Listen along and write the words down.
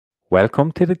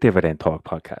Welcome to the Dividend Talk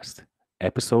podcast,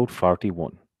 episode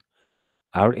 41.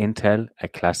 Our Intel, a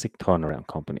classic turnaround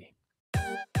company.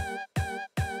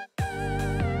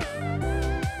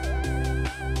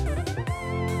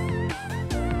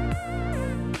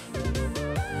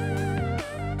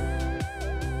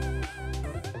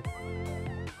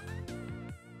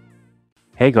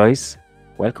 Hey guys,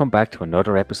 welcome back to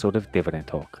another episode of Dividend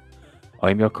Talk.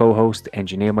 I'm your co-host,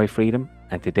 Engineer My Freedom,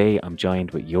 and today I'm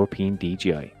joined with European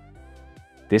DGI.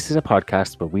 This is a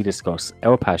podcast where we discuss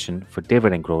our passion for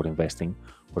dividend growth investing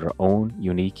with our own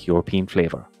unique European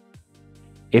flavour.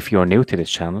 If you're new to this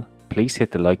channel, please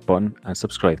hit the like button and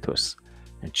subscribe to us,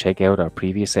 and check out our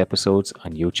previous episodes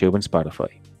on YouTube and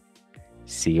Spotify.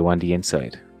 See you on the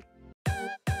inside.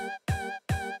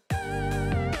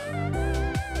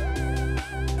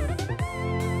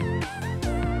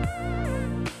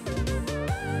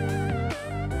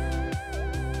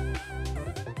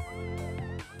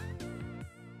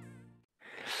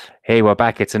 Hey, we're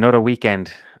back. It's another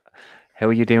weekend. How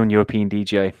are you doing, European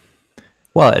DGI?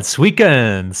 Well, it's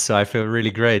weekend, so I feel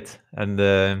really great. And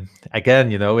again,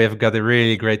 we have got a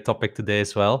really great topic today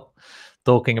as well.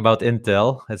 Talking about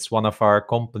Intel. It's one of our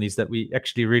companies that we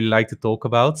actually really like to talk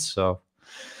about. So,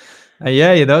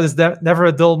 there's never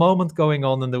a dull moment going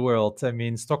on in the world. I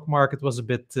mean, stock market was a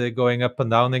bit going up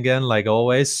and down again, like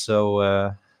always.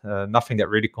 So, nothing that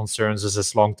really concerns us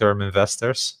as long-term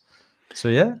investors. So,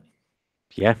 yeah.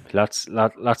 Yeah, lots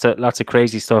of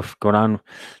crazy stuff going on.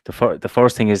 The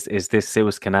first thing is this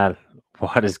Suez Canal.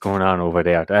 What is going on over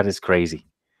there? That is crazy,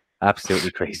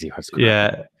 absolutely crazy. What's going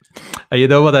on? You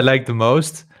know what I like the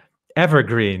most?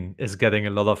 Evergreen is getting a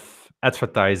lot of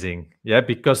advertising. Yeah,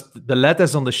 because the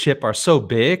letters on the ship are so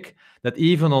big that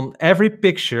even on every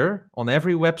picture on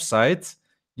every website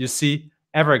you see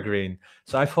Evergreen.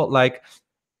 So I thought, like,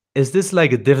 is this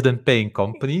like a dividend paying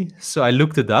company? So I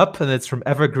looked it up, and it's from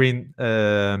Evergreen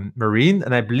Marine,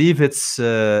 and I believe it's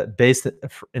based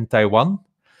in Taiwan.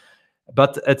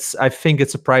 But I think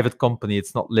it's a private company.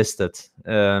 It's not listed.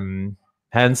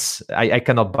 Hence, I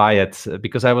cannot buy it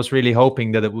because I was really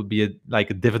hoping that it would be like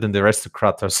a dividend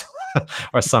aristocrat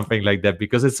or something like that,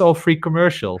 because it's all free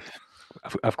commercial.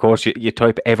 Of course, you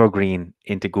type Evergreen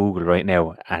into Google right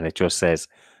now, and it just says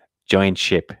giant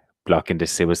ship blocking the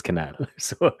Suez Canal.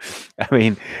 So, I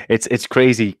mean, it's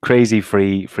crazy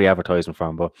free advertising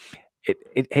from, but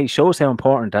it shows how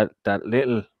important that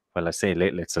little. Well, I say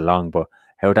little, it's a long, but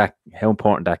how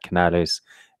important that canal is.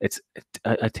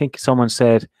 I think someone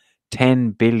said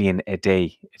 10 billion a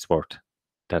day it's worth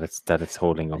that it's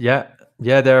holding up. Yeah,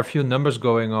 there are a few numbers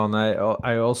going on.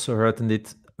 I also heard indeed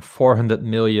 400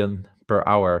 million per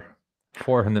hour.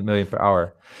 400 million per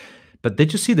hour. But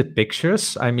did you see the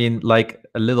pictures? I mean, like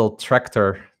a little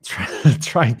tractor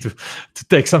trying to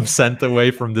take some sand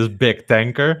away from this big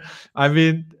tanker. I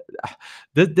mean,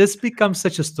 this becomes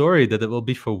such a story that it will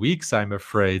be for weeks, I'm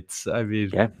afraid. I mean,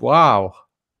 yeah. Wow.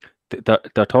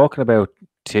 They're talking about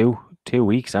two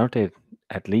weeks, aren't they?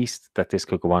 At least that this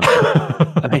could go on.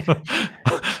 I mean,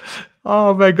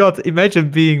 oh my God! Imagine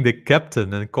being the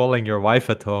captain and calling your wife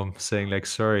at home, saying like,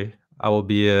 "Sorry, I will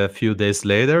be a few days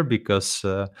later because."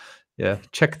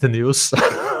 Check the news.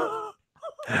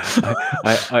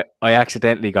 I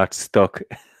accidentally got stuck.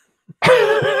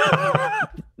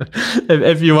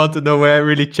 If you want to know where I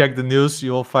really check the news,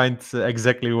 you will find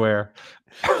exactly where.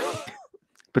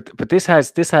 But this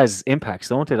has impacts,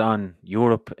 don't it, on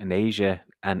Europe and Asia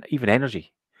and even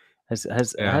energy?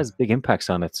 Has big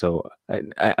impacts on it. So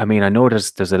I mean, I know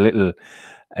there's a little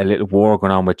war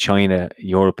going on with China,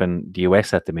 Europe, and the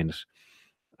US at the minute.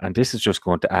 And this is just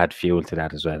going to add fuel to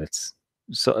that as well. It's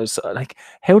so like,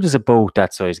 how does a boat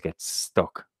that size get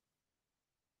stuck?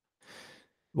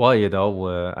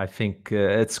 Well, I think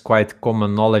it's quite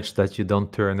common knowledge that you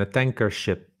don't turn a tanker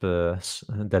ship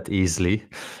that easily.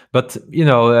 But,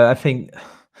 I think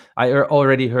I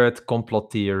already heard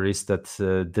complot theories that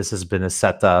this has been a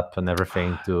setup and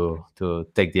everything to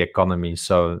take the economy.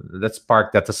 So let's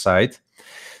park that aside.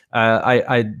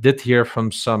 I did hear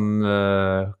from some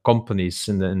companies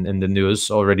in the news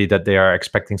already that they are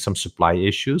expecting some supply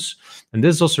issues, and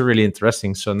this is also really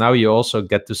interesting. So now you also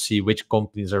get to see which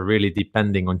companies are really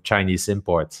depending on Chinese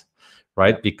imports,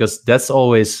 right? Yeah. Because that's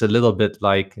always a little bit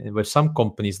like with some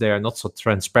companies, they are not so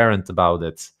transparent about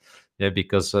it. Yeah,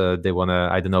 because they want to,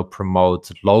 I don't know,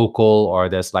 promote local, or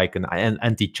there's like an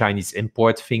anti-Chinese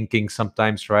import thinking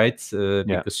sometimes, right?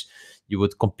 Because you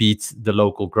would compete the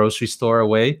local grocery store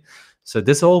away. So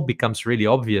this all becomes really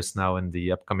obvious now in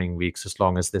the upcoming weeks, as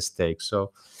long as this takes.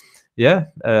 So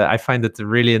I find it a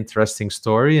really interesting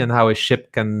story, and how a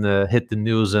ship can hit the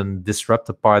news and disrupt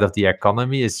a part of the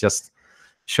economy is just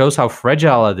shows how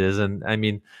fragile it is. And I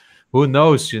mean, who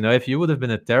knows, if you would have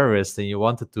been a terrorist and you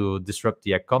wanted to disrupt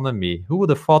the economy, who would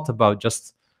have thought about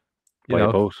just, Buy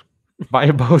a boat. buy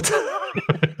a boat?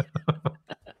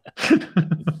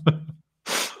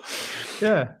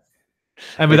 Yeah.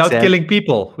 And without killing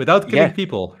people,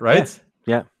 right?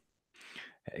 Yeah.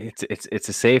 It's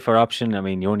a safer option. I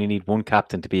mean, you only need one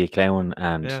captain to be a clown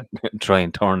and try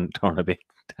and turn a big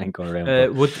tanker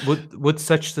around.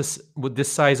 Would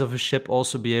this size of a ship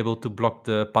also be able to block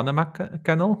the Panama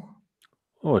Canal?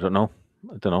 Oh, I don't know.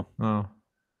 Oh,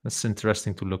 that's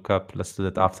interesting to look up. Let's do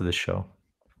that after the show.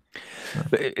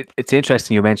 It's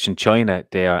interesting you mentioned China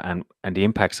there and the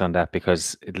impacts on that,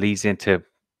 because it leads into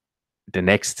the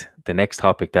next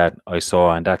topic that I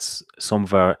saw, and that's some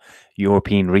of our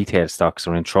European retail stocks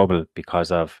are in trouble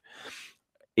because of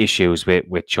issues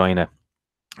with China.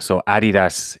 So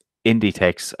Adidas,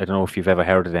 Inditex, I don't know if you've ever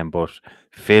heard of them, but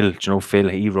Phil,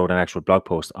 he wrote an actual blog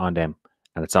post on them,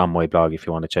 and it's on my blog if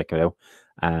you want to check it out.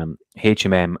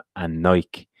 H&M and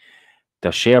Nike,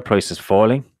 their share price is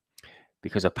falling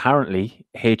because apparently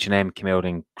H&M came out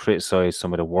and criticized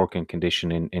some of the working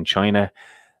condition in China.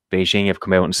 Beijing have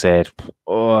come out and said,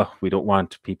 oh, we don't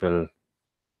want people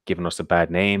giving us a bad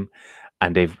name.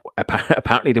 And they've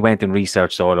apparently they went and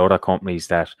researched all other companies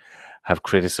that have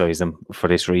criticized them for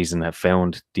this reason, have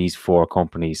found these 4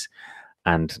 companies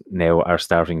and now are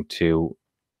starting to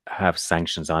have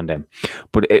sanctions on them.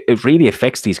 But it really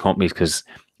affects these companies because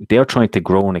they're trying to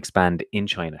grow and expand in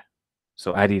China.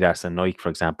 So Adidas and Nike, for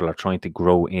example, are trying to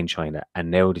grow in China.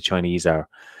 And now the Chinese are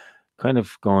kind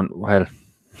of going, well,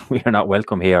 we are not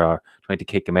welcome here, or trying to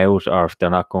kick them out, or if they're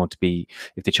not going to be,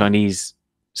 if the Chinese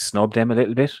snub them a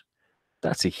little bit,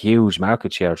 that's a huge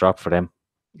market share drop for them.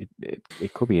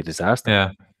 It could be a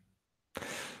disaster.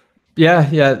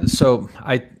 Yeah. So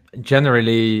I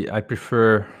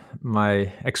prefer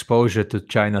my exposure to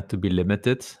China to be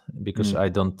limited because I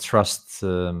don't trust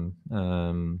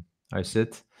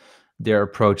their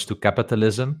approach to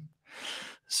capitalism.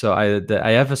 So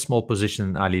I have a small position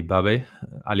in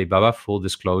Alibaba, full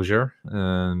disclosure,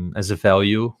 as a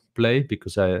value play,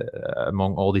 because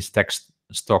among all these tech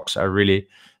stocks, I really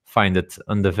find it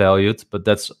undervalued. But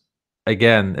that's,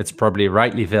 again, it's probably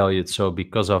rightly valued, so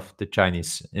because of the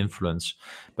Chinese influence.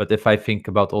 But if I think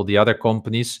about all the other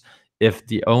companies, if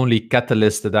the only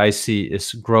catalyst that I see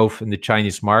is growth in the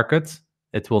Chinese market,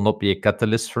 it will not be a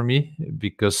catalyst for me,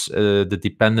 because the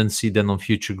dependency then on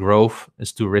future growth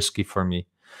is too risky for me.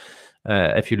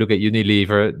 If you look at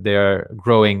Unilever, they're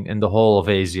growing in the whole of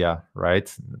Asia,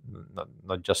 right?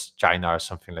 Not just China or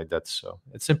something like that. So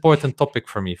it's an important topic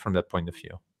for me from that point of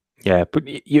view. Yeah, but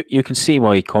you can see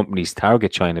why companies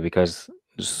target China, because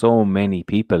there's so many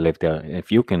people live there.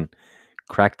 If you can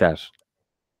crack that,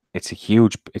 it's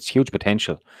huge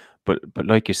potential. But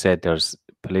like you said, there's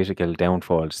political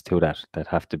downfalls to that you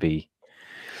have to be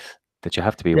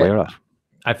aware of.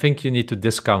 I think you need to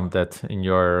discount that in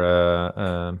your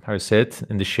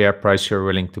in the share price you're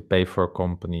willing to pay for a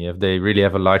company. If they really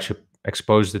have a large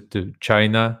exposure to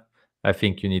China, I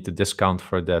think you need to discount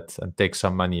for that and take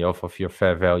some money off of your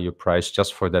fair value price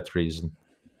just for that reason.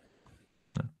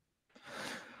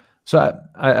 So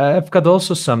I've got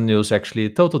also some news, actually, a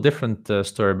total different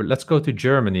story, but let's go to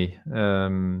Germany.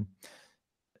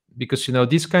 Because,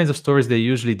 these kinds of stories, they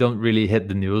usually don't really hit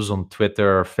the news on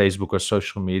Twitter or Facebook or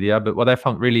social media. But what I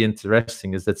found really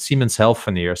interesting is that Siemens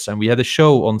Healthineers, and we had a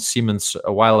show on Siemens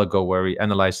a while ago where we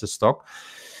analyzed the stock.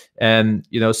 And,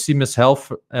 Siemens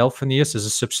Healthineers is a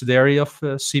subsidiary of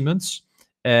Siemens,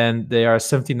 and they are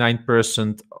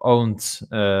 79% owned,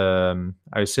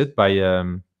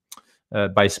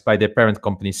 by their parent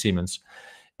company, Siemens.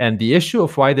 And the issue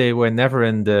of why they were never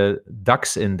in the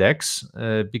DAX index,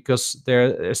 because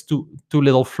there is too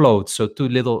little float, so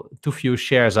too few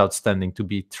shares outstanding to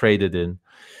be traded in.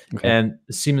 Okay. And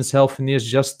Siemens Healthineers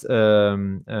just did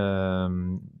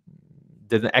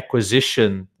an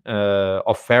acquisition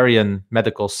of Varian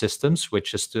Medical Systems,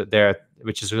 which is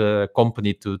a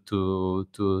company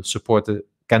to support the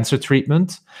cancer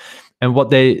treatment. And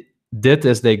what they did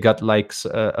is they got like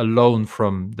a loan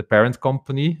from the parent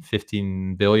company,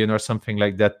 15 billion or something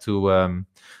like that, to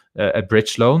a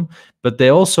bridge loan. But they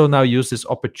also now use this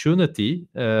opportunity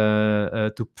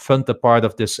to fund a part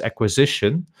of this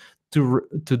acquisition to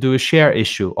do a share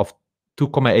issue of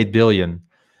 2.8 billion.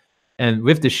 And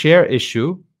with the share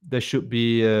issue, there should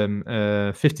be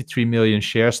 53 million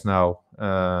shares now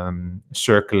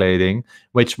circulating,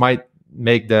 which might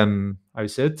make them,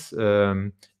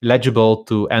 eligible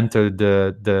to enter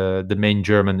the main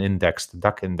German index, the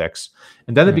DAX index.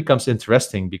 And then it becomes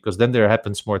interesting, because then there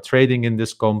happens more trading in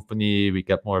this company. We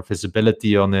get more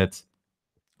visibility on it.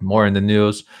 more in the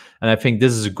news. And I think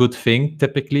this is a good thing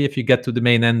typically if you get to the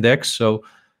main index. So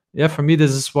yeah, for me,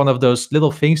 this is one of those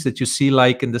little things that you see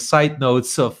like in the side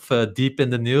notes of deep in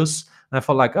the news. And I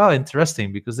felt like, oh,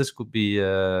 interesting, because this could be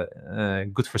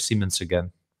good for Siemens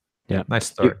again. Yeah. Nice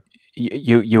story.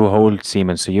 You hold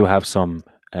Siemens, so you have some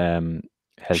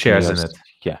Shares in Healthineers. it.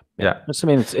 Yeah. Yeah. I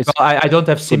mean, it's Well, I don't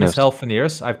have Siemens news.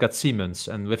 Healthineers. I've got Siemens,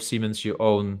 and with Siemens you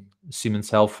own Siemens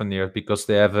Healthineers because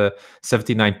they have a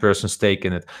 79% stake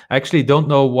in it. I actually don't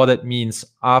know what it means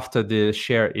after the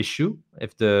share issue.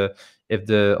 If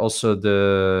the also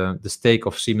the stake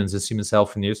of Siemens and Siemens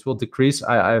Healthineers will decrease.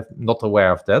 I'm not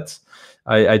aware of that.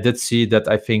 I did see that.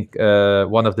 I think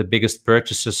one of the biggest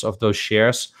purchases of those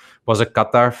shares was a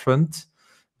Qatar fund,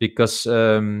 because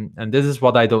and this is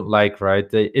what I don't like, right?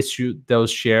 They issue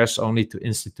those shares only to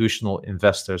institutional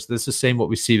investors. This is the same what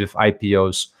we see with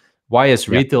IPOs. Why, as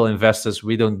retail investors,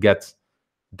 we don't get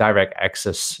direct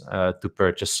access to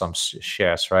purchase some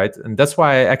shares, right? And that's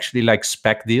why I actually like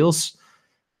SPAC deals,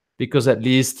 because at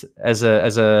least as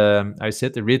a I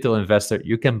said, the retail investor,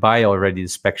 you can buy already the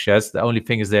SPAC shares. The only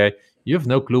thing is there, you have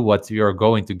no clue what you're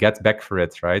going to get back for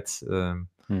it, right?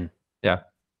 Yeah.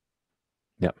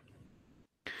 Yeah.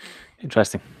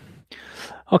 Interesting.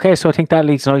 Okay, so I think that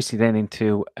leads nicely then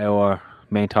into our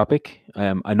main topic.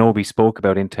 I know we spoke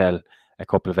about Intel a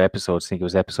couple of episodes. I think it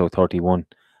was episode 31,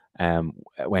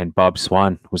 when Bob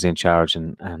Swan was in charge,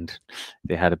 and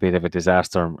they had a bit of a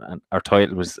disaster. And our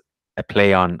title was a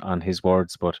play on his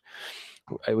words, but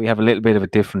we have a little bit of a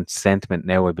different sentiment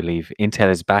now, I believe. Intel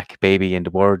is back, baby, in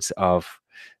the words of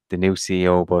the new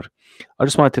CEO. But I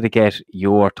just wanted to get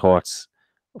your thoughts,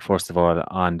 first of all,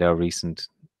 on their recent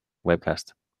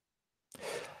webcast.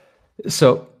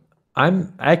 So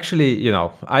I'm actually,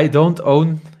 I don't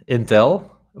own Intel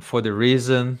for the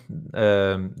reason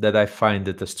that I find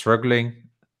it a struggling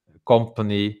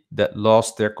company that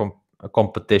lost their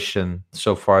competition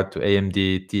so far to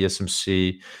AMD,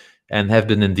 TSMC, and have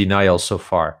been in denial so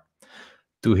far.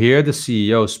 To hear the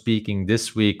CEO speaking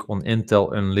this week on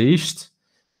Intel Unleashed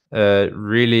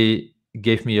really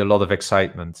gave me a lot of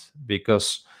excitement,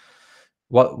 because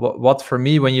what for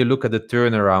me, when you look at the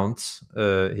turnaround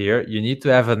here, you need to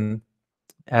have a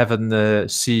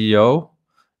CEO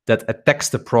that attacks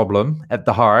the problem at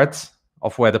the heart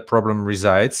of where the problem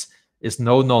resides, is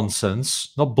no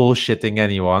nonsense, not bullshitting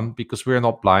anyone, because we're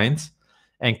not blind,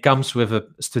 and comes with a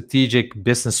strategic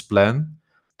business plan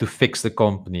to fix the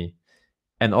company.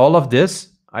 And all of this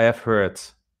I have heard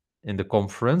in the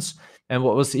conference. And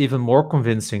what was even more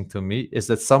convincing to me is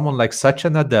that someone like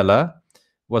Satya Nadella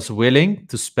was willing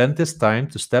to spend his time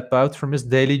to step out from his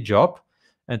daily job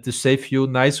and to say a few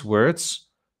nice words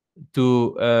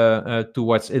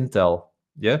towards Intel.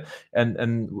 Yeah,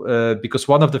 and because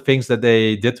one of the things that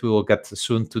they did, we will get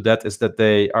soon to that, is that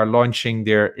they are launching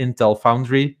their Intel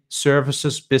Foundry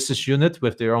Services business unit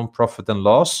with their own profit and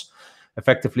loss.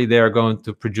 Effectively, they are going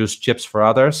to produce chips for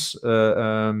others,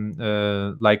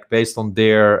 like based on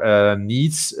their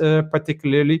needs,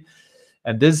 particularly.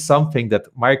 And this is something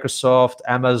that Microsoft,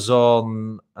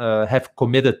 Amazon have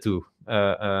committed to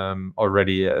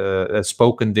already,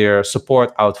 spoken their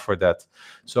support out for that.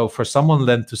 So for someone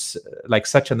then like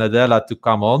Satya Nadella to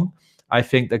come on, I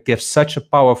think that gives such a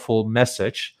powerful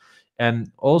message.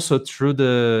 And also through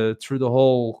the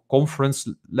whole conference,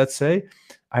 let's say,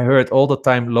 I heard all the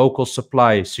time local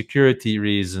supply, security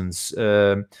reasons.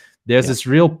 There's this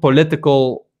real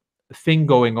political thing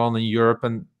going on in Europe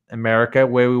and America,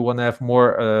 where we want to have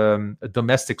more a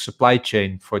domestic supply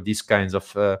chain for these kinds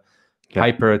of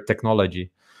hyper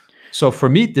technology. So for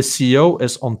me, the CEO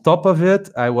is on top of it.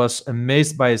 I was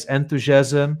amazed by his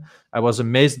enthusiasm. I was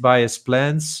amazed by his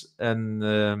plans,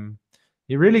 and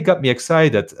he really got me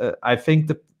excited. I think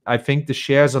the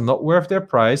shares are not worth their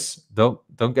price. Don't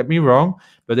get me wrong.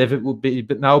 But if it would be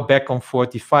now back on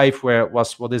 45, where it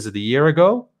was, what is it, a year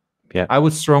ago? Yeah, I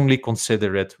would strongly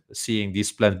consider it, seeing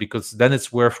these plans, because then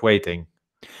it's worth waiting.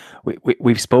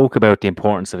 We've spoke about the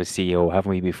importance of a CEO, haven't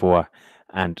we, before?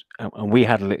 And we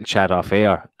had a little chat off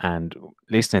air and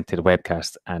listening to the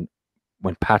webcast. And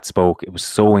when Pat spoke, it was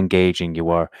so engaging. You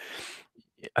were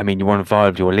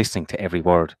involved. You were listening to every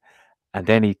word. And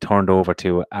then he turned over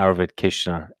to Arvid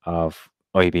Kishner of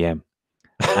IBM,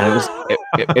 and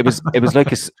it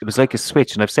was like a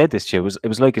switch. And I've said this to you. It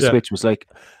was like a switch. It was like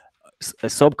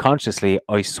subconsciously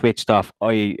I switched off.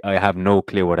 I have no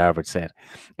clue what Arvid said,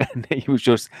 and he was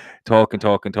just talking.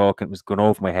 It was going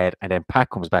over my head, and then Pat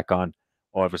comes back on,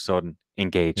 all of a sudden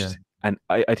engaged. And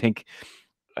I think,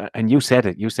 and you said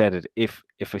it. If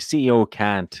a CEO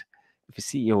can't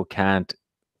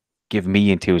give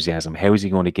me enthusiasm? How is he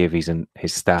going to give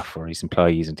his staff or his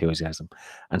employees enthusiasm?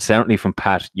 And certainly from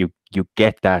Pat, you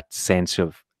get that sense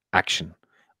of action.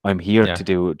 I'm here to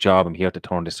do a job. I'm here to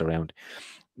turn this around.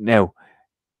 Now,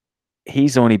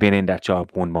 he's only been in that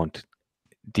job 1 month.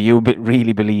 Do you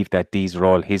really believe that these are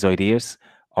all his ideas,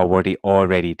 or were they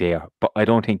already there? But I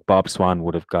don't think Bob Swan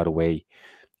would have got away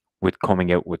with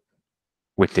coming out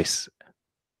with this.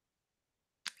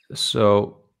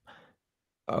 So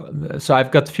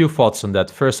I've got a few thoughts on that.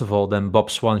 First of all, then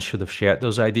Bob Swan should have shared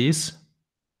those ideas.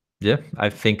 Yeah, I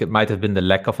think it might have been the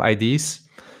lack of ideas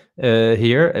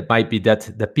here. It might be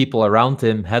that the people around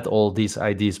him had all these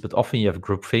ideas, but often you have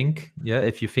groupthink. Yeah,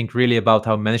 if you think really about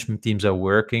how management teams are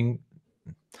working,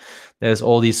 there's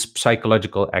all these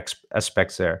psychological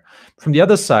aspects there. From the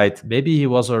other side, maybe he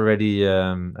was already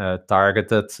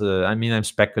targeted. I mean, I'm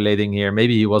speculating here.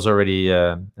 Maybe he was already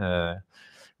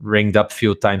ringed up a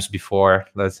few times before.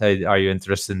 Let's say, are you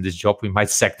interested in this job? We might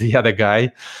sack the other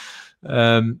guy.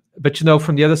 But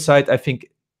from the other side, I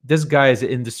think this guy is an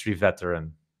industry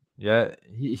veteran. Yeah,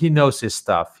 he knows his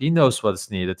stuff. He knows what's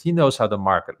needed. He knows how the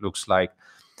market looks like.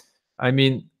 I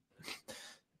mean,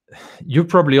 you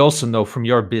probably also know from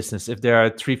your business, if there are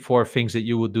 3-4 things that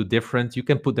you would do different, you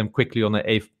can put them quickly on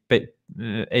an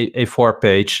A4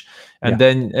 page, and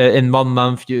then in 1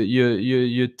 month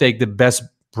you take the best,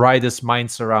 brightest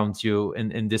minds around you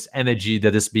in this energy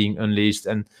that is being unleashed,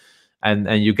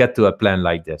 and you get to a plan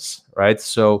like this, right?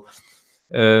 So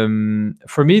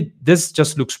for me, this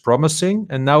just looks promising,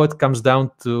 and now it comes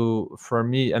down to, for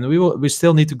me, and we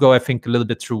still need to go, I think, a little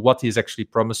bit through what he's actually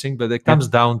promising, but it comes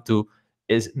down to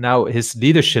is now his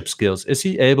leadership skills. Is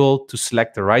he able to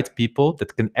select the right people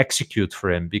that can execute for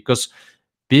him? Because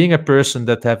being a person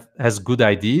that has good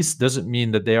ideas doesn't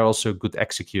mean that they are also a good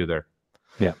executor.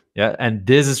 Yeah, and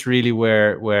this is really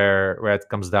where it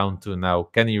comes down to now.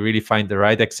 Can he really find the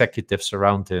right executives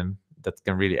around him that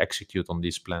can really execute on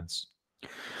these plans?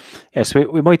 Yeah, so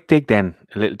we might dig then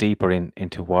a little deeper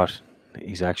into what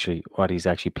he's actually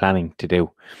planning to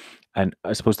do. And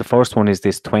I suppose the first one is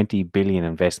this 20 billion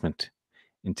investment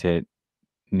into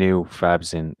new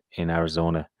fabs in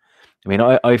Arizona. I mean,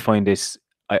 I find this.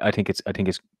 I think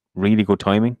it's really good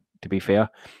timing. To be fair,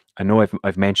 I know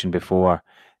I've mentioned before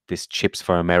this Chips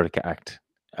for America Act.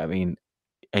 I mean,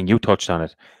 and you touched on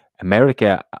it.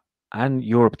 America and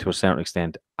Europe, to a certain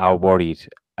extent, are worried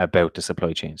about the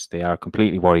supply chains. They are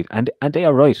completely worried, and they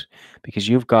are right, because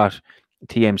you've got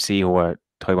TMC, who are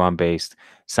Taiwan based,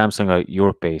 Samsung are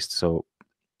Europe based, so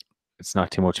it's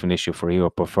not too much of an issue for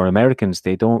Europe. But for Americans,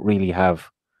 they don't really have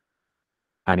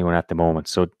anyone at the moment,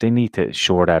 so they need to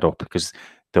shore that up, because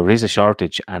there is a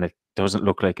shortage, and it doesn't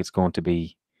look like it's going to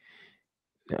be,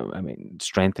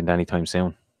 strengthened anytime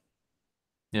soon.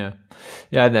 Yeah,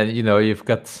 and then you've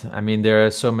got. I mean, there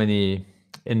are so many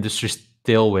industry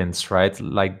tailwinds, right?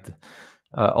 Like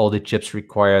all the chips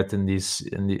required in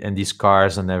these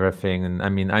cars and everything. And I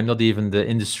mean, I'm not even the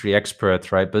industry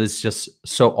expert, right? But it's just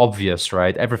so obvious,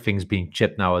 right? Everything's being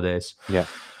chipped nowadays. Yeah.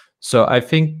 So I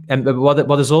think, and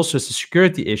what is also is a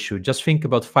security issue. Just think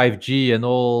about 5G and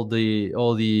all the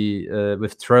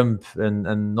with Trump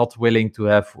and not willing to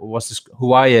have, was this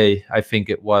Huawei? I think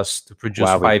it was, to produce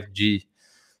Huawei. 5G.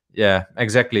 Yeah,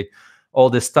 exactly. All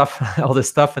this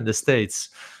stuff in the States.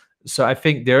 So I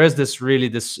think there is this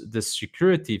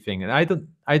security thing, and I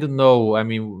don't know. I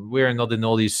mean, we're not in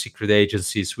all these secret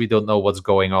agencies. We don't know what's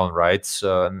going on, right?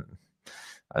 So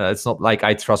it's not like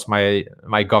I trust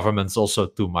my governments also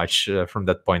too much from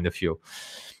that point of view.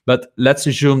 But let's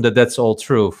assume that that's all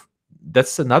true.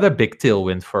 That's another big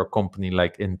tailwind for a company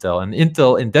like Intel, and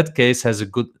Intel in that case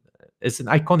it's an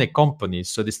iconic company,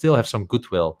 so they still have some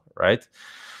goodwill, right?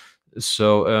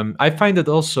 So I find it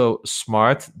also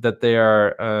smart that they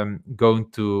are going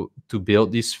to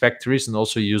build these factories and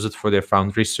also use it for their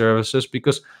foundry services.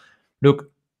 Because look,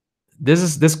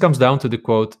 this comes down to the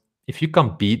quote: if you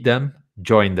can't beat them,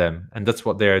 join them. And that's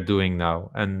what they are doing now.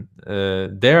 And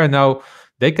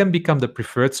they can become the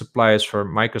preferred suppliers for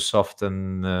Microsoft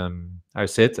and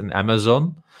and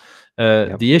Amazon.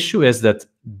 The issue is that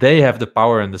they have the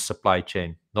power in the supply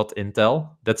chain, not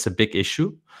Intel. That's a big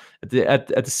issue. At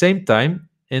the same time,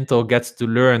 Intel gets to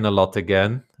learn a lot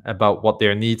again about what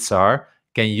their needs are,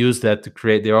 can use that to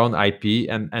create their own IP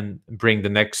and bring the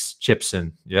next chips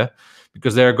in, yeah,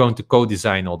 because they're going to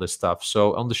co-design all this stuff.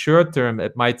 So on the short term,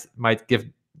 it might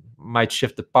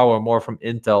shift the power more from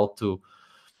Intel to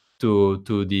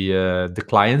the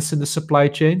clients in the supply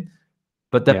chain.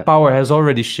 But that power has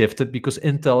already shifted because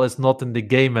Intel is not in the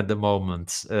game at the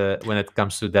moment when it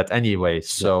comes to that anyway.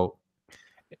 So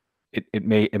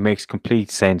it makes complete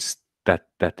sense that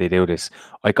they do this.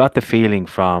 I got the feeling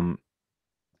from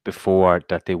before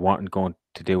that they weren't going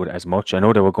to do it as much. I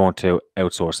know they were going to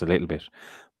outsource a little bit,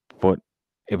 but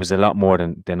it was a lot more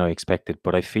than I expected.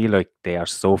 But I feel like they are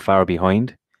so far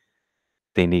behind.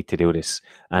 They need to do this,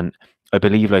 and I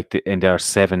believe like in their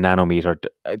 7 nanometer,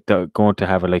 they're going to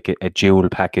have a dual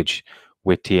package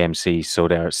with TMC. So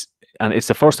and it's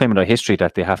the first time in their history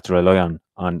that they have to rely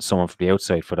on someone from the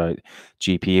outside for the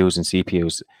GPUs and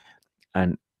CPUs,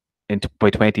 and by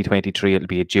 2023 it'll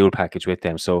be a dual package with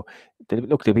them. So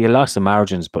look, there'll be a loss of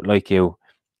margins, but like you,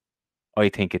 I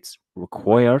think it's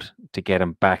required to get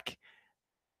them back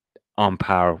on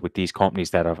par with these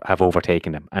companies that have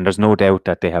overtaken them. And there's no doubt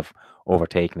that they have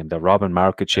overtaken them. They're robbing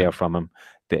market share from them.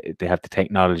 They have the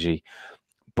technology.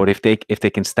 But if they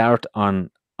can start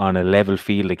on a level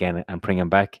field again and bring them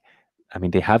back, I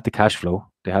mean, they have the cash flow.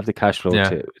 They have the cash flow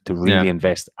to really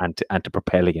invest and to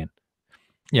propel again.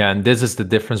 Yeah, and this is the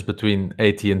difference between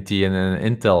AT&T and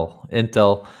Intel.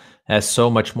 Intel has so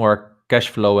much more cash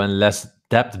flow and less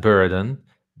debt burden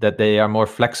that they are more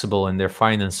flexible in their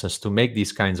finances to make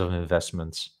these kinds of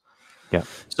investments. Yeah.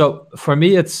 So for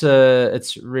me, it's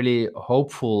really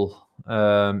hopeful.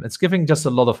 It's giving just a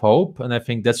lot of hope, and I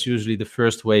think that's usually the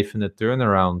first wave in the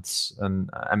turnarounds. And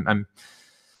I'm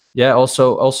yeah.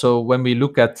 Also, when we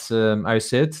look at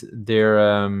ICID,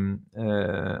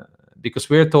 they're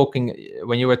because we're talking,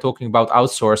 when you were talking about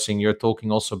outsourcing, you're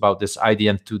talking also about this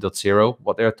IDM 2.0,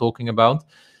 what they're talking about,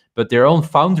 but their own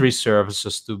foundry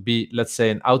services to be, let's say,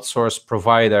 an outsourced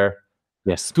provider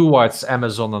towards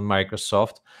Amazon and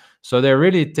Microsoft. So they're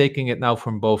really taking it now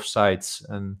from both sides,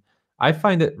 and I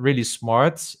find it really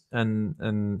smart.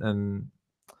 And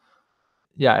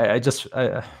yeah, I just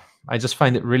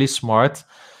find it really smart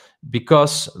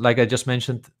because, like I just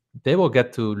mentioned, they will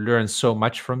get to learn so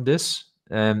much from this.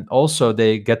 And also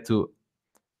they get to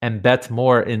embed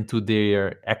more into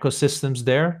their ecosystems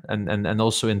there, and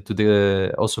also into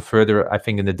the further, I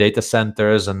think, in the data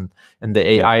centers and the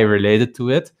AI related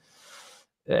to it.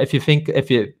 And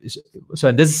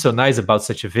this is so nice about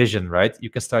such a vision, right? You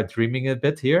can start dreaming a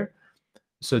bit here.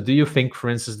 So do you think, for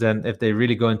instance, then if they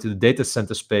really go into the data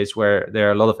center space where there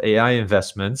are a lot of AI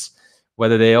investments,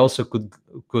 whether they also could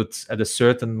at a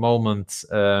certain moment,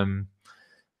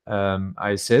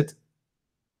 I said,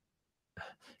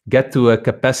 get to a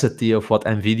capacity of what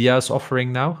NVIDIA is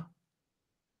offering now?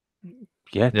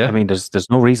 Yeah. I mean, there's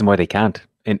no reason why they can't,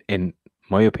 in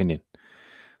my opinion.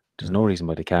 There's no reason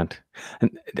why they can't.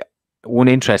 And one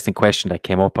interesting question that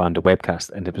came up on the webcast,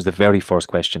 and it was the very first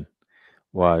question,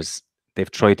 was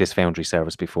they've tried this foundry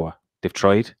service before. They've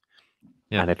tried,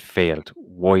 and it failed.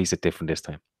 Why is it different this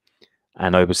time?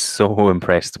 And I was so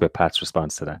impressed with Pat's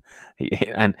response to that.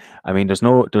 And I mean, there's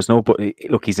no.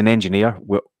 Look, he's an engineer.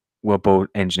 We're both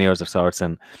engineers of sorts,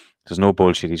 and there's no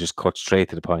bullshit. He just cut straight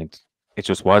to the point. It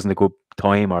just wasn't a good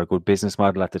time or a good business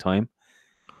model at the time.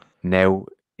 Now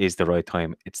is the right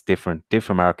time. It's different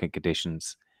market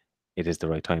conditions. It is the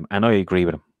right time, and I agree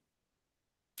with him.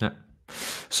 Yeah.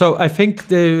 So I think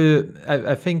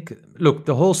look,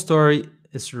 the whole story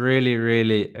is really,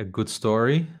 really a good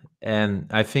story, and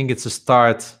I think it's a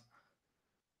start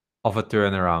of a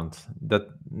turnaround.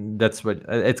 That's what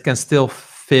it can still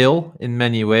fail in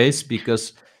many ways,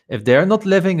 because if they're not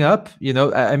living up,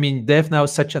 I mean, they have now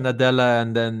Satya Nadella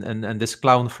and this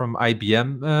clown from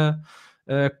IBM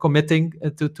committing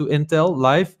to Intel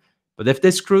live. But if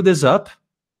they screw this up,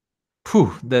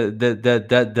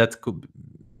 that could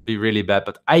be really bad.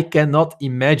 But I cannot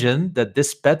imagine that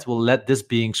this pet will let this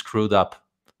being screwed up.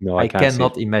 No, I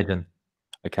cannot imagine.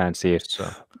 I can't see it. So.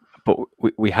 But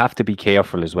we have to be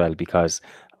careful as well, because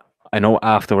I know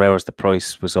after hours the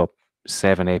price was up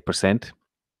 7-8%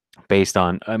 based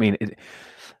on, I mean,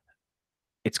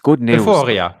 it's good news.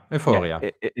 Euphoria.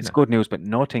 Yeah, it's good news, but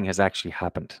nothing has actually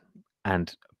happened.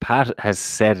 And Pat has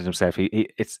said it himself.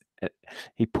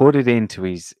 He put it into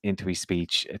his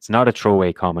speech. It's not a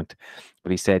throwaway comment,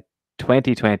 but he said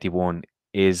 2021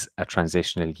 is a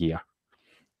transitional year.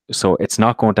 So it's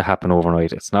not going to happen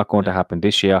overnight. It's not going to happen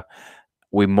this year.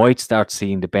 We might start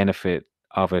seeing the benefit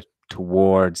of it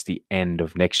towards the end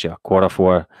of next year,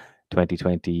 Q4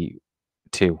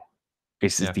 2022.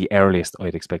 This is the earliest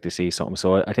I'd expect to see something.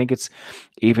 So I think it's,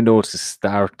 even though it's the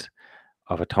start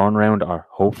of a turnaround, or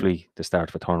hopefully the start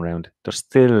of a turnaround, there's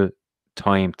still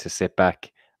time to sit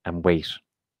back and wait.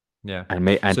 Yeah. And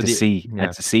to see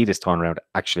this turnaround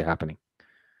actually happening.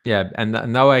 Yeah. And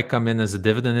now I come in as a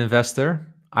dividend investor.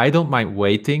 I don't mind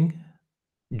waiting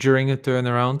during a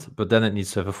turnaround, but then it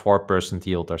needs to have a 4%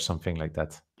 yield or something like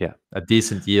that. Yeah. A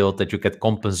decent yield that you get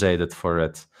compensated for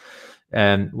it.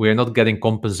 And we're not getting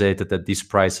compensated at these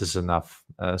prices enough.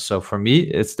 So for me,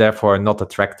 it's therefore not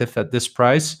attractive at this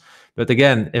price. But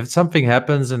again, if something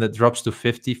happens and it drops to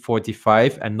 50,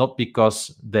 45, and not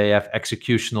because they have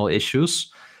executional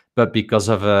issues, but because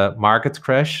of a market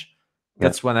crash,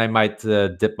 that's when I might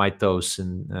dip my toes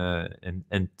into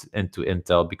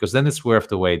Intel, because then it's worth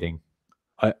the waiting.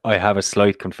 I have a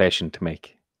slight confession to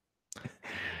make.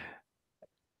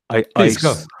 Please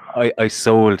go. I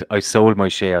sold my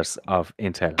shares of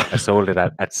Intel. I sold it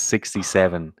at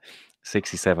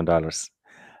 $67.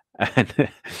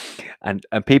 And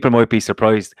people might be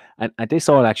surprised. And this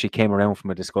all actually came around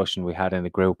from a discussion we had in the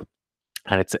group.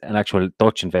 And it's an actual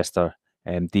Dutch investor,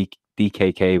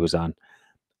 DKK was on,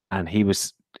 and he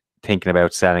was thinking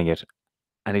about selling it.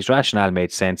 And his rationale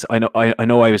made sense. I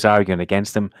know I was arguing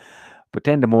against him, but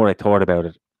then the more I thought about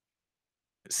it,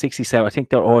 67, I think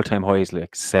their all-time high is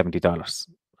like $70.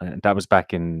 And that was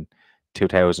back in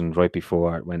 2000, right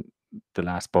before when the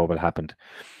last bubble happened.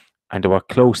 And they were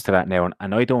close to that now.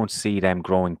 And I don't see them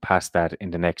growing past that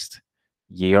in the next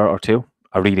year or two.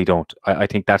 I really don't. I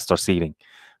think that's their ceiling.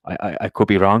 I could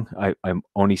be wrong. I'm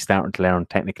only starting to learn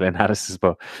technical analysis,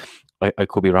 but I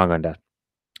could be wrong on that.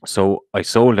 So I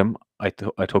sold them. I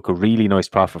took a really nice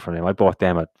profit from them. I bought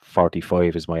them at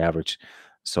 45 is my average.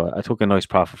 So I took a nice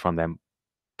profit from them,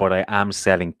 but I am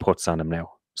selling puts on them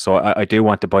now. So I do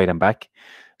want to buy them back.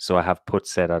 So I have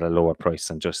puts set at a lower price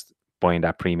and just buying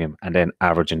that premium and then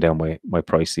averaging down my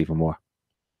price even more.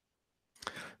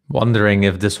 Wondering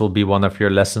if this will be one of your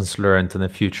lessons learned in a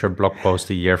future blog post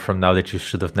a year from now, that you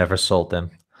should have never sold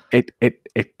them. It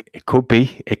could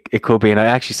be. It could be. And I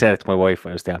actually said it to my wife.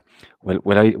 I was there.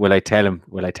 Will I tell him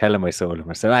I sold him?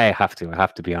 I said I have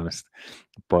to be honest.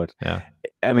 But yeah,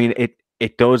 I mean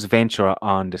it does venture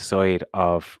on the side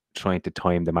of trying to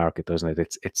time the market, doesn't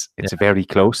it? It's very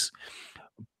close.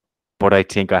 But I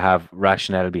think I have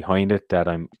rationale behind it that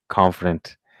I'm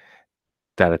confident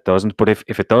that it doesn't. But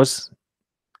if it does,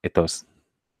 it does.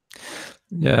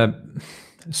 Yeah.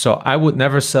 So I would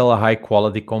never sell a high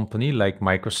quality company like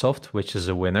Microsoft, which is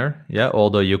a winner. Yeah.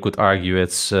 Although you could argue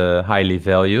it's highly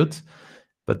valued,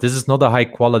 but this is not a high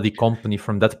quality company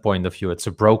from that point of view. It's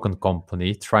a broken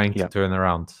company trying to turn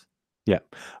around. Yeah.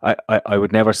 I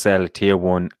would never sell tier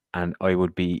 1, and I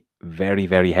would be very,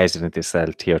 very hesitant to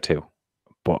sell tier 2.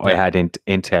 But I had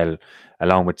Intel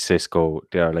along with Cisco.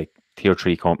 They're like tier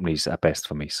 3 companies at best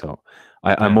for me. So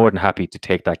I'm more than happy to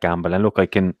take that gamble. And look, I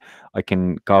can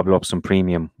gobble up some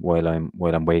premium while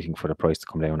I'm waiting for the price to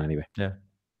come down anyway. Yeah.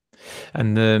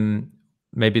 And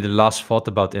maybe the last thought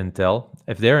about Intel,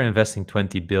 if they're investing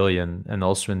 20 billion and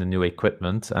also in the new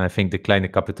equipment, and I think the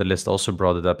Kleine Capitalist also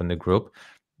brought it up in the group,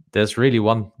 there's really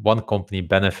one company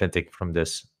benefiting from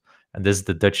this, and this is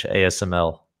the Dutch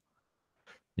ASML.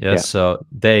 Yeah, so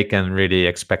they can really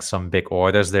expect some big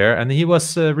orders there. And he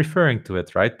was referring to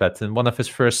it, right? But in one of his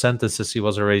first sentences, he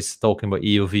was already talking about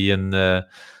EUV and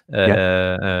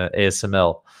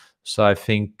ASML. So I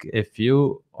think if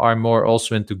you are more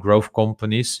also into growth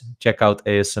companies, check out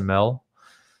ASML.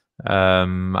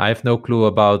 I have no clue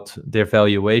about their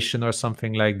valuation or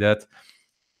something like that.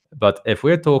 But if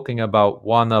we're talking about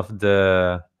one of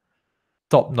the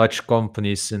top-notch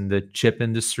companies in the chip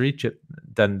industry,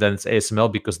 then it's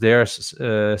ASML, because they're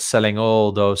selling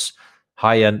all those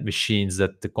high-end machines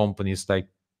that the companies like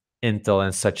Intel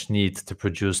and such need to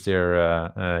produce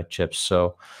their chips.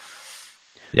 So,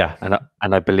 yeah,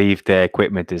 and I believe the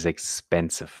equipment is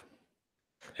expensive.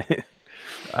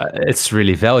 It's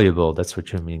really valuable. That's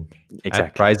what you mean.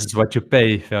 Exactly. Price is what you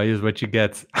pay. Value is what you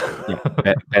get.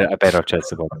 A better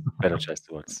chest of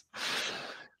words.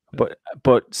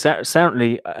 But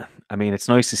certainly, I mean, it's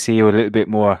nice to see you a little bit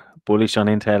more bullish on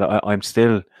Intel. I'm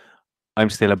still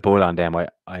a bull on them.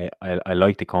 I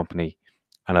like the company,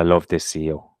 and I love this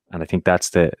CEO, and I think that's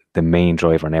the main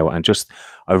driver now. And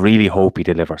I really hope he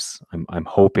delivers. I'm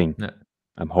hoping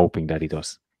that he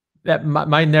does. Yeah,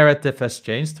 my narrative has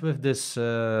changed with this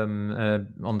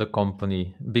on the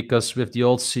company, because with the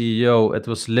old CEO, it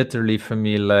was literally for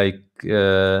me like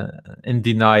in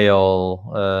denial.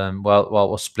 Well,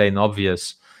 it was plain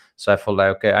obvious. So I felt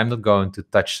like, okay, I'm not going to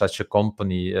touch such a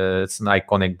company. It's an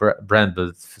iconic brand, but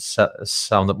it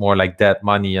sounded more like dead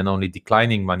money and only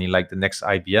declining money, like the next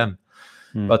IBM.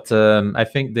 But I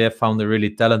think they have found a really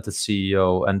talented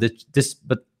CEO, and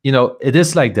but it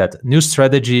is like that. New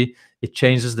strategy. It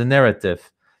changes the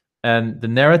narrative. And the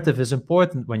narrative is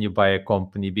important when you buy a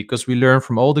company, because we learn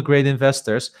from all the great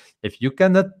investors, if you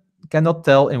cannot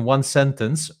tell in one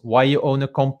sentence why you own a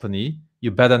company, you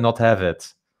better not have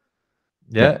it.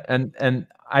 Yeah. And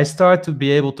I start to be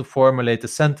able to formulate a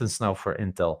sentence now for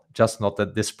Intel, just not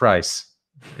at this price.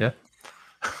 Yeah.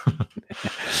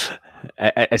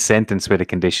 a sentence with a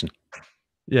condition.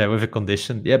 Yeah, with a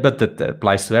condition. Yeah, but that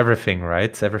applies to everything,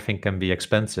 right? Everything can be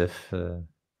expensive.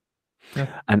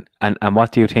 Yeah. And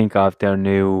what do you think of their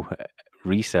new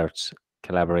research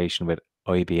collaboration with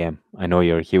IBM? I know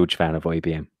you're a huge fan of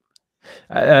IBM.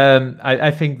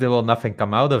 I think there will nothing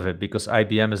come out of it because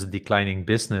IBM is a declining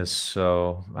business.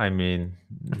 So, I mean,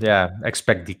 yeah,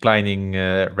 expect declining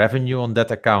revenue on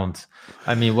that account.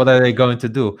 I mean, what are they going to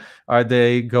do? Are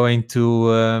they going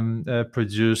to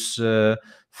produce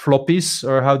floppies,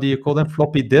 or how do you call them?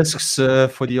 Floppy disks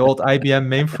for the old IBM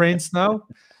mainframes now?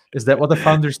 Is that what the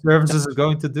Foundry Services is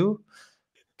going to do?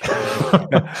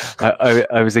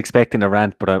 I was expecting a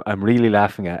rant, but I'm really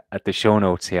laughing at the show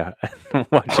notes here.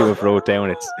 What you have wrote down.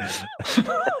 It's.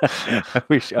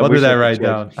 What did I could write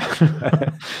judge.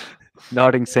 down?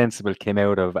 Nothing sensible came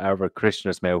out of Albert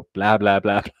Krishner's mouth. Blah blah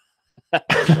blah.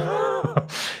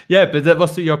 Yeah, but that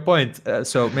was to your point.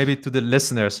 So maybe to the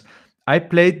listeners, I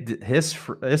played his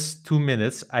 2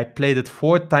 minutes. I played it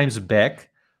 4 times back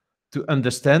to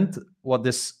understand what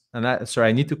this. And sorry,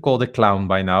 I need to call the clown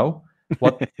by now.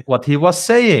 What he was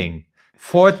saying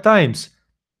 4 times.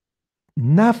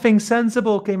 Nothing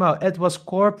sensible came out. It was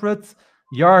corporate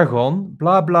jargon,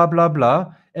 blah blah blah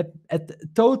blah. It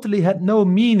totally had no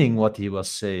meaning what he was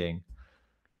saying.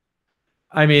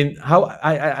 I mean, how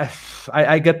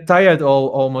I get tired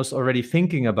almost already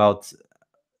thinking about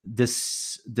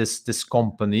this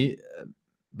company,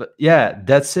 but yeah,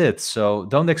 that's it. So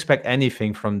don't expect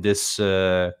anything from this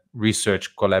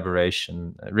research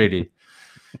collaboration. Really,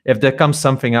 if there comes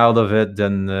something out of it,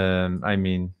 then I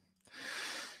mean,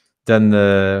 then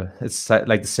it's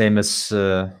like the same as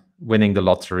winning the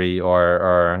lottery,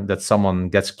 or that someone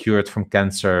gets cured from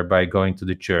cancer by going to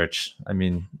the church. I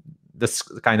mean, that's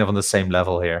kind of on the same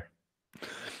level here.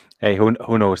 Hey,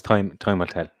 who knows? Time will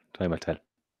tell. Time will tell.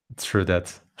 True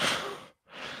that.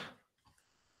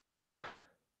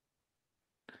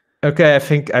 Okay, I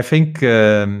think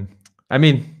I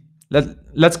mean,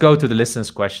 let's go to the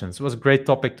listeners' questions. It was a great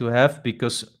topic to have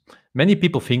because many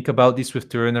people think about these with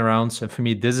turnarounds, and for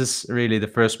me, this is really the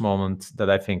first moment that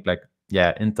I think like,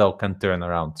 yeah, Intel can turn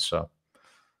around. So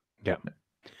yeah,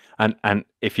 and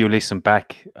if you listen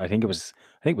back, I think it was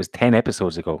 10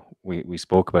 episodes ago we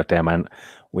spoke about them, and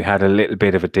we had a little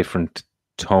bit of a different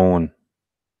tone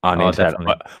on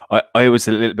Intel. I was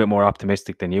a little bit more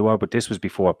optimistic than you are, but this was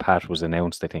before Pat was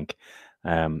announced, I think,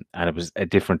 and it was a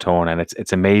different tone. And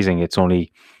it's amazing. It's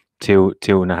only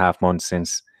 2.5 months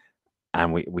since,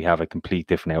 and we have a complete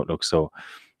different outlook. So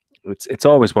it's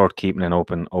always worth keeping an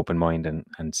open mind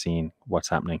and seeing what's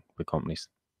happening with companies.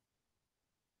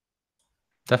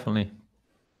 Definitely.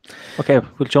 Okay,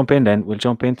 we'll jump in then. We'll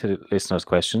jump into the listeners'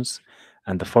 questions,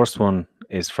 and the first one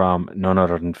is from none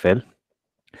other than Phil.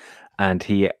 And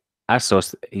he asked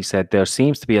us, he said, there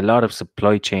seems to be a lot of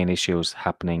supply chain issues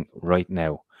happening right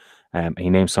now. He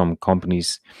named some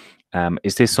companies.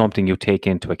 Is this something you take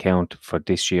into account for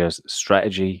this year's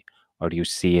strategy, or do you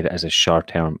see it as a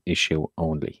short-term issue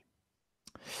only?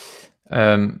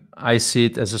 I see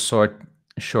it as a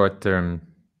short-term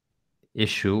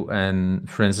issue. And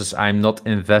for instance, I'm not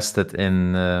invested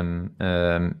in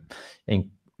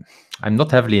I'm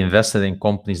not heavily invested in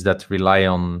companies that rely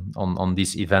on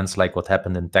these events, like what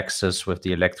happened in Texas with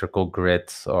the electrical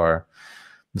grid or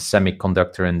the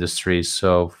semiconductor industry.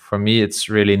 So for me, it's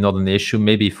really not an issue.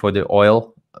 Maybe for the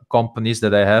oil companies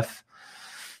that I have,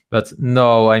 but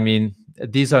no, I mean,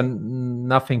 these are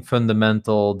nothing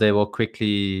fundamental. They will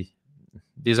quickly.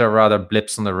 These are rather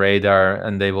blips on the radar,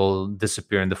 and they will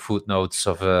disappear in the footnotes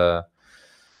of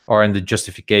or in the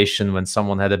justification. When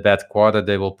someone had a bad quarter,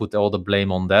 they will put all the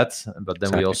blame on that. But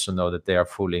then we also know that they are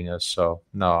fooling us. So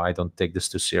no, I don't take this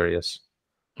too serious.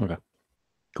 Okay,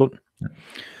 cool.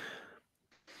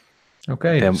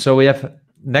 Okay, so we have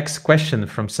next question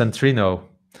from Centrino.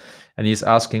 And he's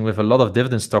asking, with a lot of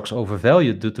dividend stocks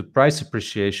overvalued due to price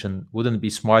appreciation, wouldn't it be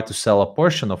smart to sell a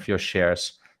portion of your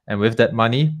shares and with that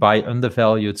money buy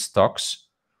undervalued stocks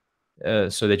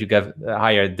so that you get a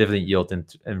higher dividend yield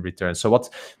in return? So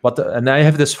and I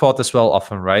have this thought as well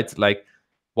often, right? Like,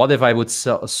 what if I would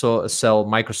sell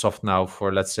Microsoft now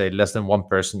for, let's say, less than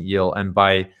 1% yield and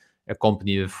buy a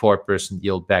company with 4%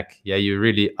 yield back? Yeah, you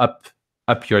really up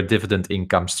your dividend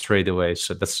income straight away.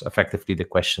 So that's effectively the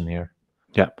question here.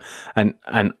 Yeah, and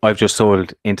I've just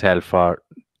sold Intel for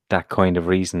that kind of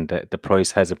reason, that the price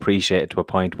has appreciated to a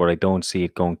point where I don't see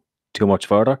it going too much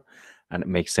further, and it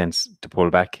makes sense to pull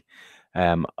back.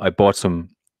 I bought some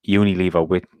Unilever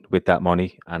with that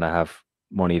money, and I have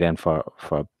money then for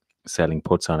selling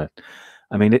puts on it.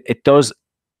 I mean, it does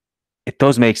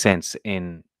make sense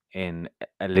in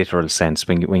a literal sense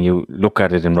when you look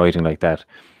at it in writing like that.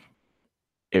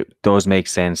 it does make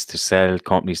sense to sell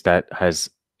companies that has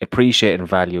appreciated in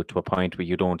value to a point where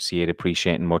you don't see it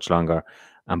appreciating much longer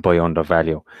and buy under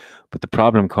value. But the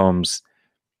problem comes,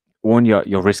 one,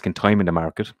 you're risking time in the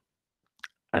market,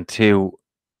 and two,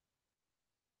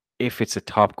 if it's a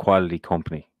top quality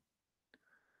company,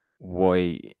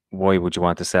 why would you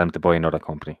want to sell them to buy another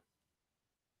company?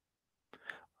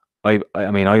 I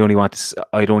mean,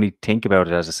 I'd only think about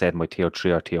it, as I said, my tier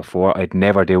 3 or tier 4. I'd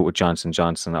never do it with Johnson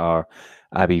Johnson or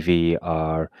AbbVie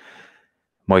or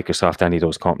Microsoft, any of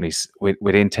those companies. With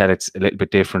Intel, it's a little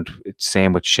bit different. It's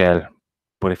same with Shell.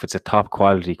 But if it's a top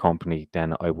quality company,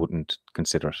 then I wouldn't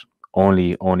consider it.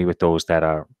 Only with those that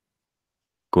are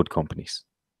good companies.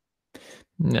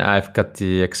 Yeah, I've got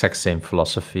the exact same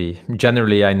philosophy.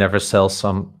 Generally, I never sell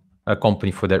a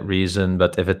company for that reason.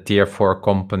 But if a tier 4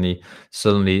 company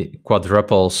suddenly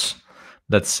quadruples,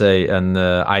 let's say, and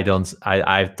I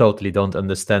totally don't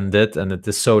understand it, and it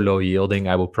is so low yielding,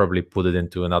 I will probably put it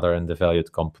into another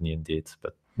undervalued company indeed.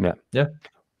 But yeah,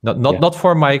 not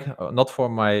for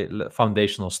my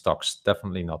foundational stocks,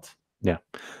 definitely not. Yeah,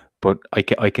 but I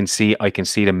can see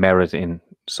the merit in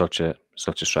such a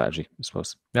strategy, I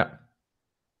suppose. Yeah.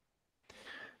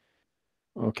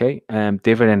 Okay.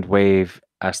 Dividend Wave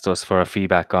asked us for a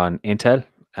feedback on Intel,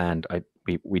 and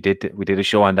we did a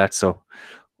show on that, so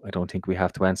I don't think we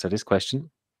have to answer this question.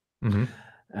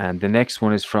 And the next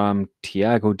one is from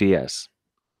Tiago Diaz,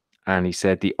 and he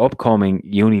said the upcoming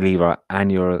Unilever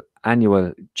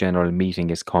annual general meeting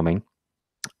is coming,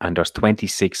 and there's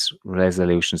 26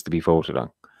 resolutions to be voted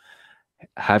on.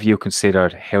 Have you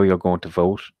considered how you're going to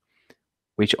vote?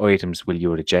 Which items will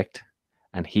you reject?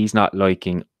 And he's not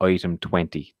liking item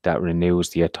 20 that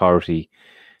renews the authority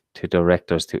to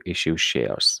directors to issue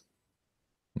shares.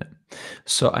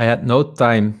 So I had no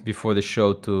time before the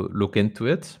show to look into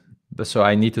it, but so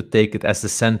I need to take it as the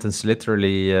sentence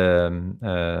literally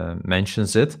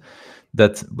mentions it,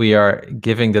 that we are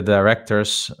giving the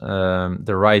directors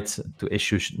the right to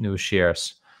issue new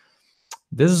shares.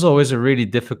 This is always a really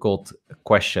difficult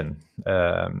question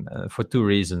for two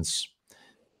reasons.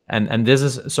 And this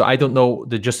is, so I don't know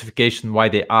the justification why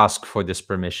they ask for this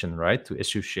permission, right, to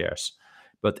issue shares.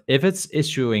 But if it's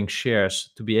issuing shares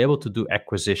to be able to do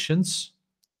acquisitions,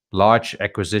 large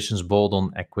acquisitions,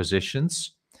 bolt-on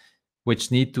acquisitions,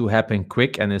 which need to happen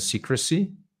quick and in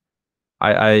secrecy,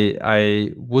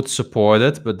 I would support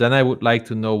it. But then I would like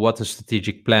to know what the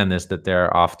strategic plan is that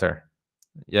they're after,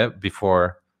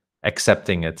 before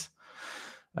accepting it.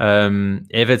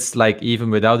 If it's like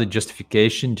even without a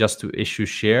justification just to issue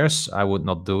shares, I would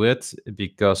not do it,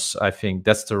 because I think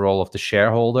that's the role of the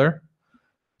shareholder,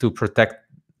 to protect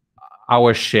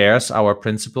our shares, our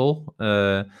principal,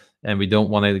 and we don't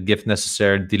want to give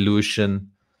necessary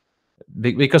dilution,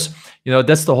 because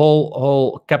that's the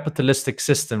whole capitalistic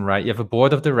system, right? You have a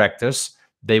board of directors,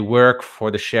 they work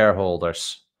for the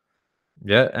shareholders,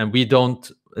 and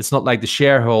it's not like the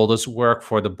shareholders work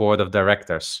for the board of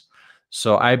directors.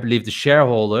 So I believe the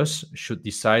shareholders should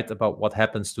decide about what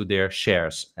happens to their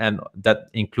shares, and that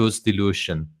includes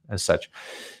dilution and such.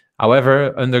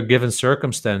 However, under given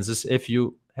circumstances, if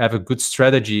you have a good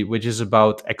strategy which is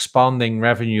about expanding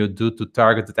revenue due to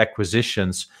targeted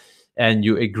acquisitions, and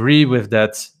you agree with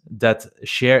that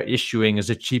share issuing is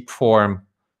a cheap form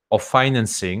of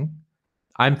financing,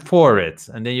 I'm for it.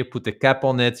 And then you put a cap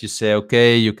on it. You say,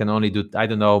 okay, you can only do, I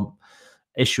don't know,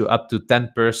 issue up to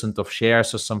 10% of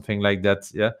shares or something like that.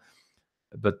 Yeah.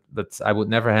 But I would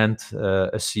never hand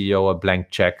a CEO a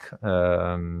blank check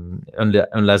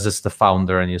unless it's the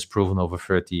founder and he's proven over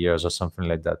 30 years or something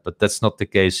like that. But that's not the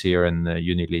case here in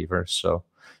Unilever. So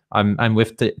I'm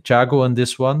with Thiago on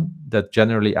this one, that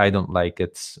generally I don't like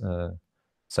it,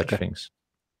 such things.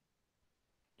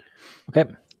 Okay.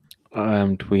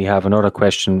 And we have another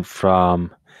question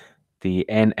from the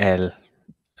NL,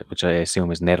 which I assume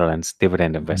is Netherlands,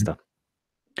 dividend investor.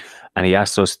 And he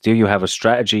asked us, do you have a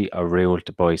strategy or rule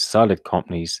to buy solid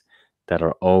companies that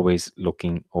are always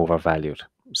looking overvalued?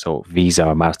 So Visa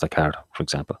or MasterCard, for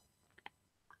example.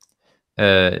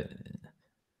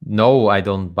 No, I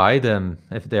don't buy them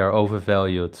if they are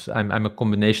overvalued. I'm a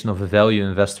combination of a value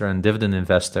investor and dividend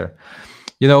investor.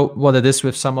 You know what it is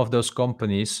with some of those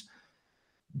companies?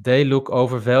 They look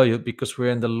overvalued because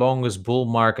we're in the longest bull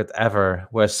market ever,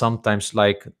 where sometimes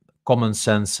like common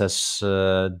sense has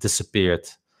disappeared.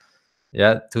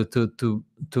 Yeah, to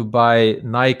buy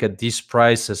Nike at these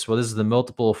prices, what is the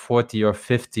multiple of 40 or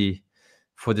 50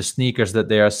 for the sneakers that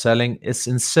they are selling? It's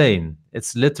insane.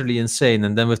 It's literally insane.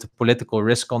 And then with the political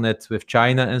risk on it with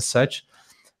China and such.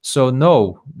 So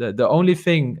no, the only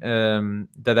thing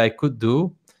that I could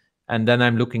do, and then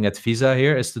I'm looking at Visa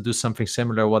here, is to do something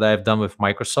similar what I've done with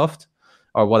Microsoft.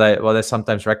 or what I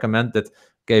sometimes recommend, that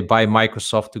okay, buy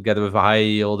Microsoft together with high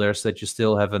yielders, that you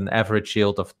still have an average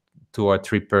yield of 2 or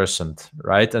 3%,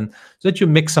 right? And so that you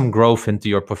mix some growth into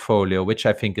your portfolio, which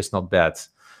I think is not bad,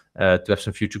 to have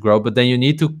some future growth. But then you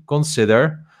need to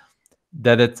consider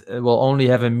that it will only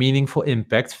have a meaningful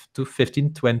impact to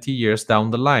 15, 20 years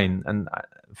down the line. And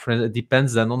it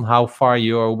depends then on how far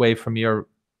you're away from your,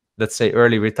 let's say,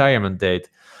 early retirement date.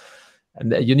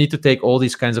 And you need to take all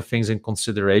these kinds of things in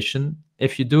consideration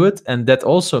if you do it. And that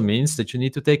also means that you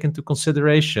need to take into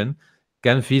consideration,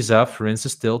 can Visa, for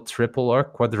instance, still triple or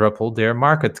quadruple their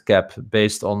market cap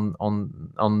based on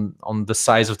the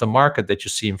size of the market that you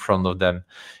see in front of them?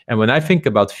 And when I think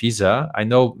about Visa, I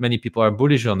know many people are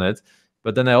bullish on it,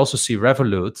 but then I also see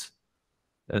Revolut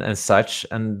and such,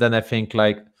 and then I think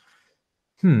like,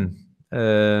 there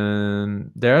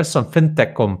are some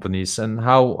fintech companies, and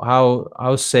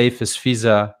how safe is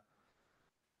Visa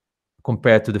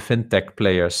compared to the fintech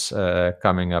players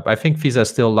coming up? I think Visa is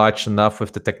still large enough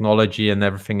with the technology and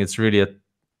everything. It's really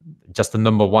just the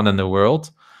number one in the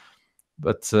world.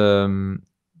 But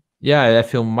yeah, I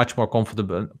feel much more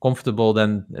comfortable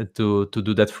than to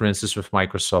do that, for instance, with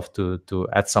Microsoft, to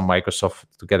add some Microsoft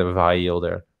together with high yield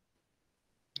there.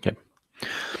 Okay.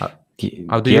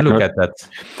 How do you look at that?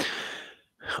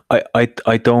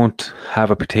 I don't have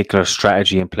a particular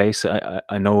strategy in place.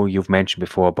 I know you've mentioned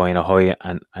before buying a high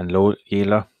and low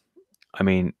yielder. I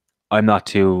mean, I'm not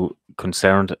too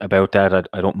concerned about that.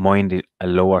 I don't mind a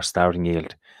lower starting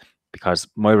yield, because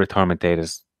my retirement date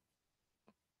is,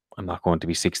 I'm not going to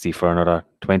be 60 for another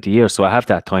 20 years. So I have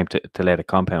that time to let it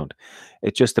compound.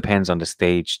 It just depends on the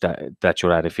stage that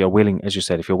you're at. If you're willing, as you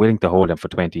said, if you're willing to hold them for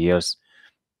 20 years,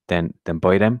 then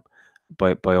buy them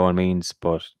by all means.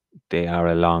 But they are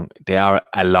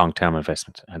a long-term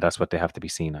investment, and that's what they have to be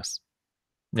seen as.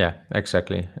 Yeah,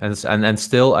 exactly. And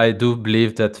still, I do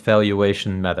believe that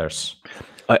valuation matters.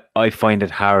 I find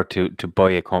it hard to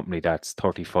buy a company that's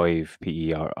 35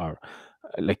 PE or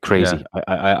like crazy.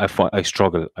 Yeah. I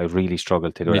struggle. I really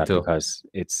struggle to do that, because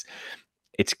it's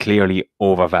clearly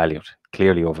overvalued.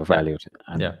 Yeah.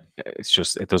 And it's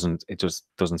just it just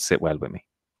doesn't sit well with me.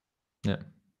 Yeah.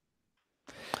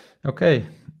 Okay,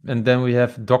 and then we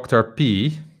have Dr.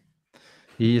 P.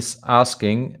 He is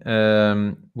asking,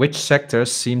 which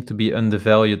sectors seem to be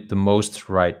undervalued the most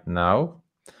right now?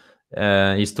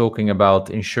 He's talking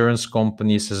about insurance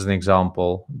companies as an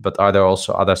example, but are there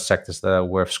also other sectors that are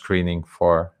worth screening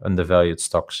for undervalued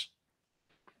stocks?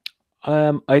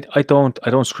 I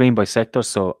don't screen by sector,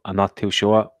 so I'm not too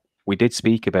sure. We did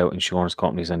speak about insurance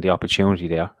companies and the opportunity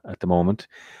there at the moment.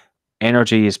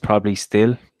 Energy is probably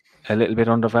still a little bit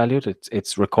undervalued.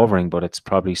 It's recovering, but it's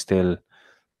probably still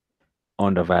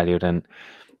undervalued, and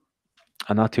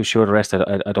I'm not too sure the rest of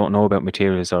it. I don't know about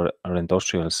materials or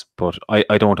industrials, but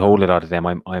I don't hold a lot of them.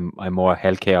 I'm more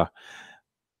healthcare,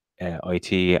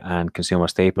 IT, and consumer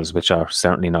staples, which are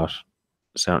certainly not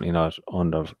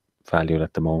undervalued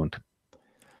at the moment.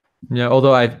 Yeah,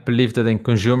 although I believe that in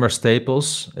consumer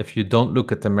staples, if you don't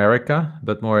look at America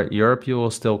but more at Europe, you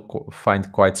will still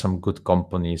find quite some good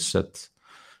companies at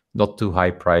not too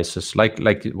high prices, like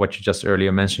what you just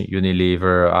earlier mentioned,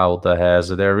 Unilever, Alda has.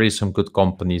 There are really some good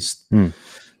companies in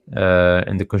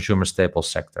the consumer staples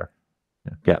sector.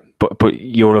 Yeah, but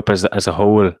Europe as a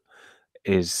whole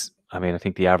is, I mean, I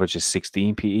think the average is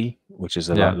 16 PE, which is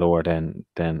a lot lower than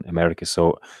America.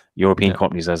 So European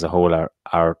companies as a whole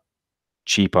are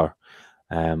cheaper.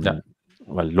 Well,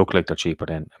 look like they're cheaper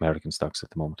than American stocks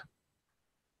at the moment.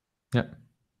 Yeah.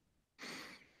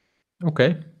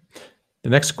 Okay. The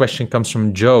next question comes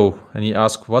from Joe, and he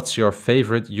asks, what's your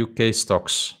favorite UK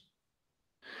stocks?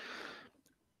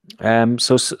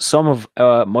 So some of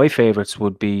my favorites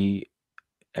would be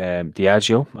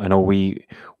Diageo. I know we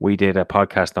did a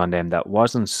podcast on them that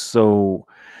wasn't so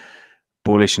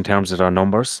bullish in terms of their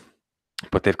numbers,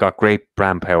 but they've got great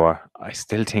brand power. I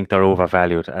still think they're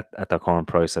overvalued at their current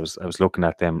price. I was looking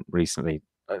at them recently.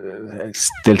 I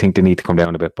still think they need to come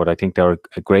down a bit, but I think they're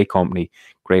a great company,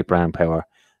 great brand power,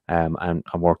 and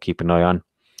worth keeping an eye on.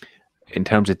 In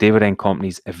terms of dividend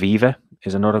companies, Aviva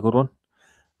is another good one.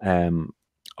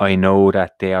 I know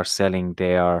that they are selling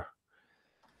their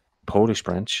Polish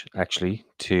branch actually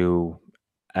to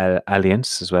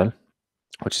Allianz as well,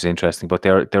 which is interesting. But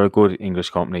they're a good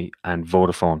English company, and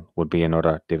Vodafone would be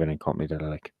another dividend company that I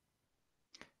like.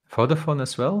 Vodafone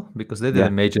as well, because they did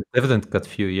a major dividend cut a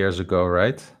few years ago,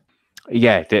 right?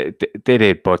 Yeah, they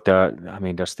did, but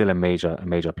they're still a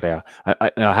major player.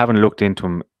 I haven't looked into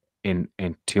them in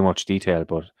too much detail,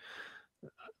 but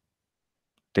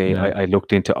I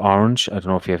looked into Orange. I don't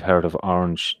know if you've heard of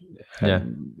Orange.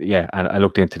 Yeah, and I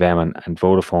looked into them and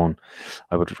Vodafone.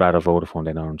 I would rather Vodafone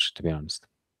than Orange, to be honest.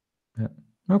 Yeah.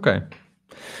 Okay.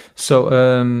 So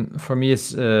for me,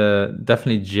 it's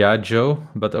definitely Giaggio,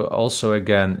 but also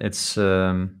again, it's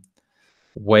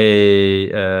way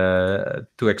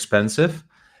too expensive.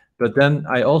 But then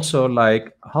I also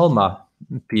like Halma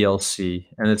PLC,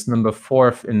 and it's number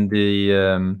 4 in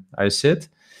the I sit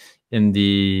in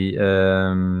the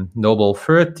Noble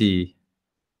 30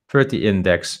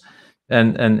 index,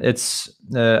 and it's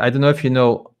I don't know if you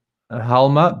know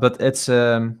Halma, but it's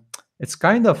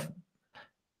kind of,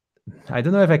 I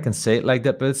don't know if I can say it like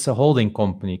that, but it's a holding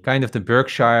company, kind of the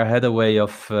Berkshire Hathaway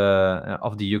of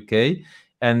the UK,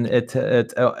 and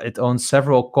it owns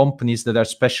several companies that are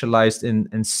specialized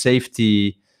in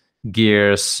safety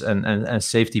gears and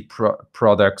safety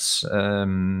products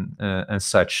and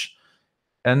such.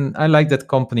 And I like that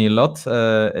company a lot.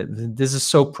 This is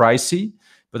so pricey,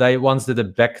 but I once did a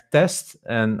back test,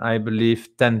 and I believe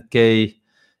 10K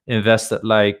invested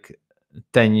like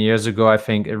 10 years ago. I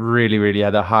think it really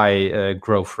had a high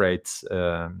growth rate.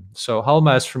 So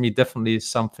Halma is for me definitely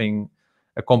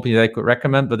a company that I could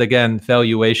recommend. But again,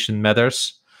 valuation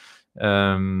matters.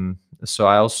 So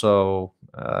I also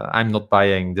I'm not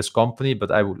buying this company, but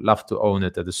I would love to own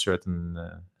it at a certain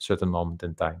moment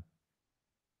in time.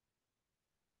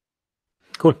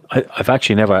 Cool. I've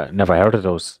actually never heard of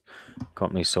those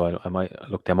companies, so I might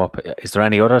look them up. Is there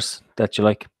any others that you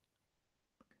like?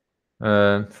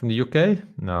 From the UK?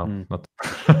 No, not.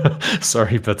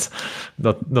 Sorry, but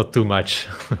not too much.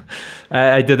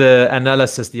 I did an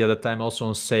analysis the other time also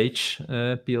on Sage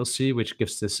PLC, which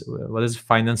gives this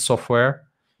finance software.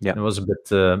 Yeah, it was a bit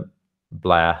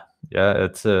blah. Yeah,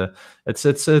 it's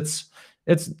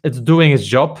doing its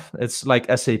job. It's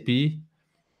like SAP,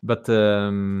 but yeah.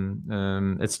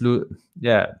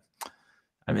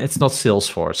 I mean, it's not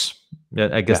Salesforce. Yeah,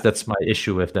 I guess that's my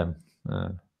issue with them.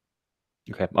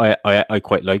 Okay, I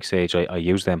quite like Sage. I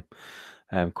use them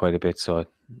quite a bit, so I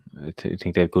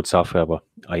think they have good software. But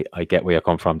I get where you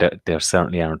come from. They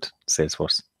certainly aren't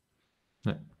Salesforce.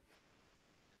 Yeah.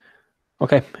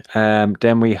 Okay,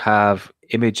 then we have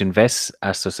Image Invest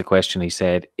asked us a question. He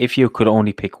said, if you could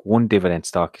only pick one dividend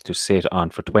stock to sit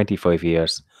on for 25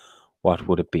 years, what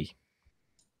would it be?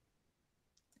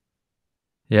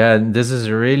 Yeah, this is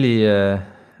really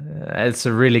it's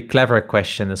a really clever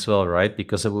question as well, right?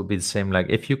 Because it would be the same like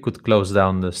if you could close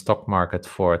down the stock market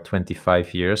for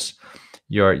 25 years,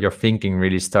 your thinking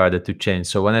really started to change.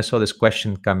 So when I saw this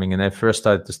question coming and I first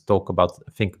started to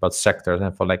think about sectors, and I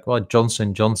thought like, well,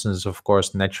 Johnson & Johnson is of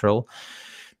course natural.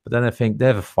 But then I think they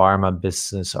have a pharma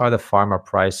business. Are the pharma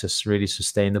prices really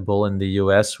sustainable in the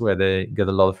US where they get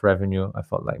a lot of revenue? I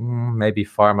thought like maybe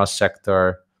pharma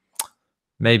sector,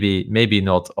 maybe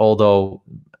not. Although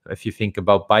if you think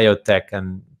about biotech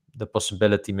and the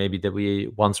possibility maybe that we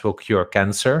once will cure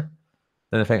cancer,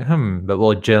 then I think, but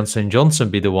will Johnson & Johnson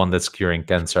be the one that's curing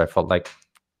cancer? I felt like,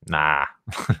 nah.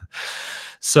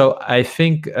 So I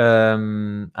think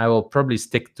I will probably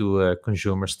stick to a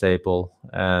consumer staple,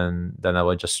 and then I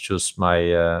will just choose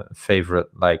my favorite,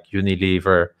 like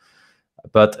Unilever.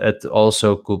 But it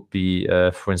also could be,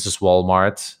 for instance,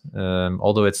 Walmart.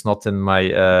 Although it's not in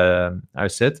my,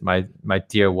 my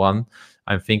tier 1.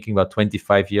 I'm thinking about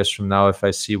 25 years from now, if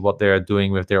I see what they are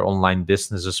doing with their online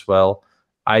business as well,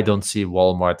 I don't see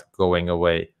Walmart going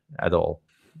away at all.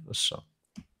 So,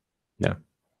 yeah.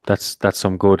 That's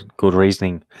some good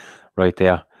reasoning right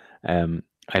there.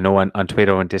 I know on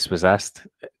Twitter when this was asked,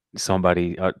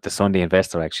 somebody, the Sunday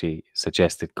Investor actually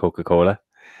suggested Coca-Cola,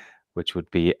 which would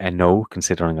be a no,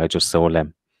 considering I just sold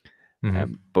them.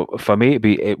 But for me,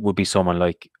 it would be someone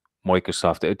like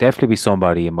Microsoft. It would definitely be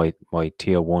somebody in my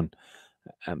tier 1.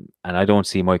 And I don't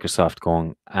see Microsoft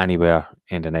going anywhere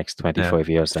in the next 25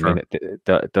 years. True. I mean,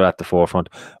 they're at the forefront.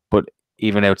 But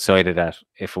even outside of that,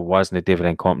 if it wasn't a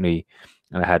dividend company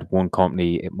and I had one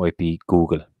company, it might be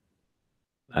Google.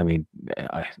 I mean,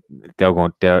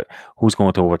 who's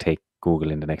going to overtake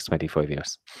Google in the next 25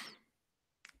 years?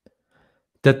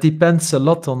 That depends a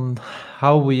lot on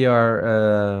how we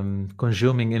are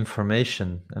consuming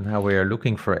information and how we are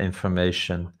looking for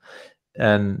information.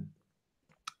 And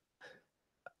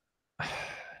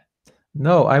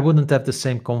no, I wouldn't have the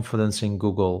same confidence in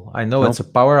Google. I know it's a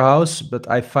powerhouse, but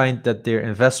I find that their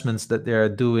investments that they are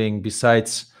doing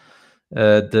besides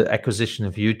the acquisition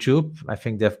of YouTube, I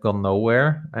think they've gone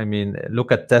nowhere. I mean,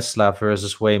 look at Tesla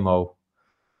versus Waymo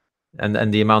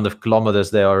and the amount of kilometers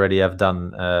they already have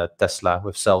done, Tesla,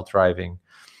 with self-driving.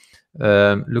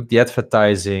 Look, the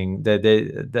advertising,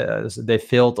 they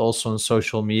failed also on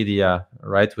social media,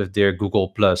 right, with their Google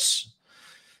Plus.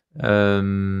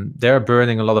 They're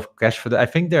burning a lot of cash for that. I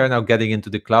think they're now getting into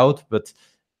the cloud, but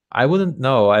I wouldn't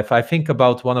know. If I think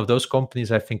about one of those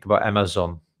companies, I think about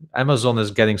Amazon. Amazon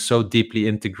is getting so deeply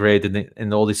integrated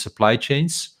in all these supply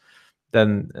chains.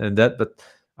 But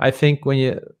I think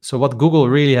so what Google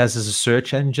really has is a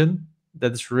search engine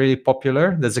that is really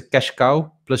popular. That's a cash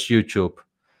cow plus YouTube.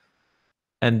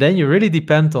 And then you really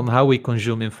depend on how we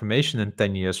consume information in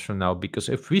 10 years from now. Because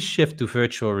if we shift to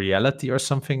virtual reality or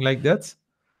something like that,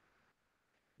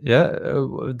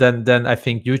 then I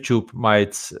think YouTube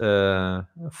might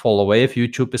fall away if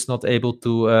YouTube is not able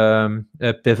to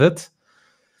pivot.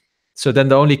 So then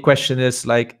the only question is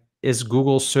like, is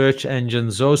Google's search engine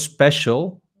so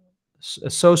special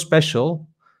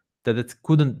that it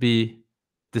couldn't be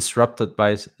disrupted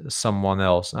by someone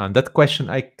else? And that question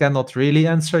I cannot really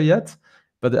answer yet,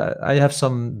 but I have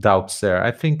some doubts there.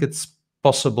 I think it's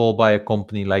possible by a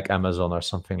company like Amazon or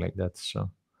something like that. So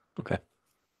Okay.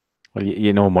 Well,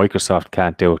 you know, Microsoft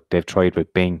can't do it. They've tried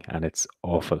with Bing, and it's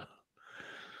awful.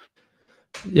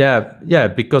 yeah,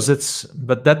 because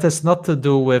but that has not to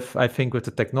do with, I think, with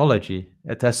the technology.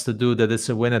 It has to do that it's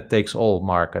a winner takes all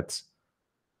market.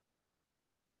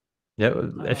 Yeah,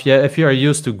 if you are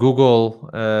used to Google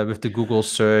with the Google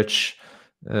search,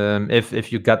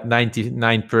 if you got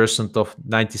 99% of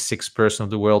 96% of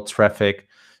the world traffic,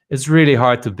 it's really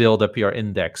hard to build up your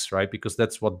index, right? Because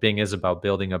that's what Bing is about,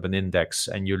 building up an index,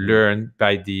 and you learn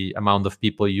by the amount of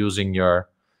people using your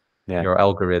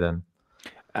algorithm.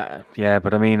 Yeah,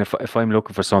 but I mean, if I'm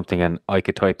looking for something and I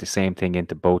could type the same thing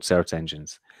into both search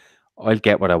engines, I'll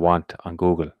get what I want on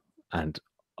Google, and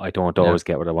I don't always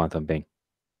get what I want on Bing.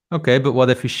 Okay, but what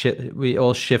if we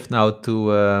all shift now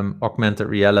to augmented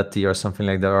reality or something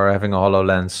like that, or having a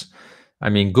HoloLens? I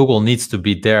mean, Google needs to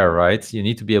be there, right? You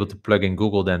need to be able to plug in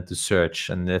Google then to search.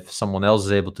 And if someone else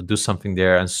is able to do something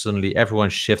there, and suddenly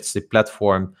everyone shifts the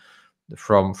platform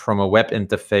from a web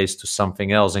interface to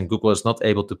something else, and Google is not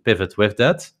able to pivot with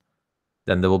that,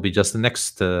 then there will be just the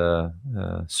next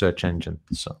search engine.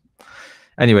 So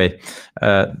anyway,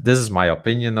 this is my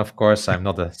opinion, of course. I'm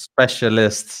not a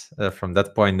specialist from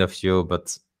that point of view,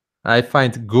 but I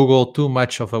find Google too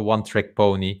much of a one-trick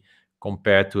pony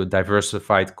compared to a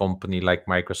diversified company like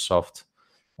Microsoft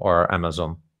or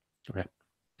Amazon. Okay.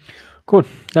 Cool.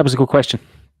 That was a good question.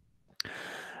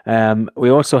 We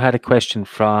also had a question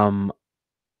from,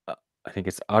 I think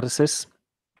it's Odysseus,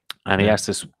 and he asked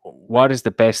us, what is the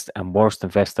best and worst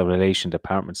investor relation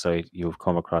department side you've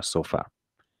come across so far?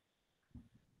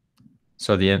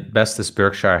 So the best is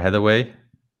Berkshire Hathaway.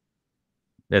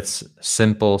 It's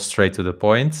simple, straight to the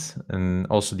point, and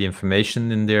also the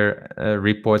information in their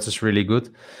reports is really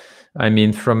good. I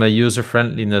mean, from a user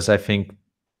friendliness, I think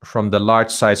from the large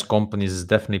size companies is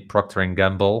definitely Procter and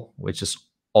Gamble, which is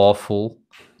awful,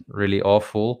 really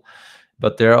awful.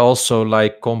 But there are also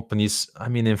like companies. I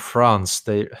mean, in France,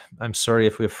 I'm sorry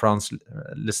if we have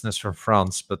listeners from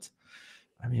France, but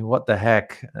I mean, what the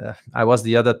heck? I was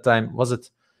the other time. Was it?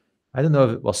 I don't know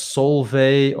if it was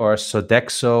Solvay or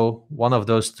Sodexo, one of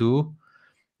those two.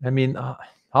 I mean,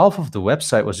 half of the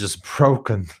website was just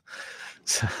broken.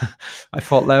 So I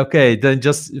thought, like, okay, then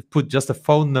just put just a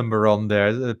phone number on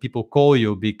there. People call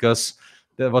you, because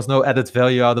there was no added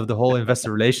value out of the whole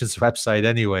investor relations website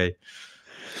anyway.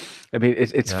 I mean,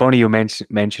 it's funny you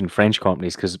mentioned French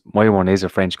companies, because my one is a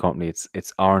French company.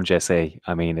 It's Orange SA.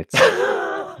 I mean, it's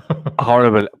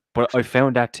horrible. But I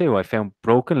found that too. I found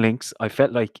broken links. I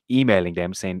felt like emailing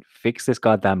them saying, "Fix this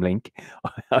goddamn link.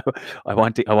 I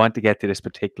want to get to this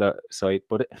particular site."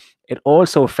 But it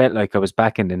also felt like I was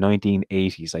back in the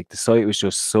 1980s. Like the site was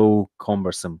just so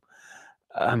cumbersome.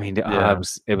 I mean,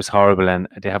 it was horrible, and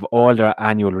they have all their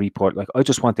annual report. Like, I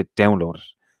just wanted to download it.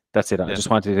 That's it. I just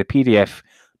wanted a PDF.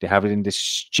 They have it in this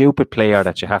stupid player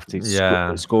that you have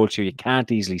to scroll through. You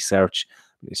can't easily search.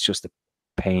 It's just a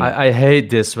pain. I hate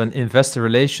this when investor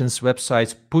relations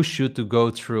websites push you to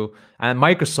go through, and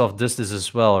Microsoft does this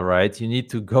as well, right? You need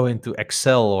to go into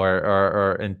Excel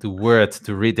or into Word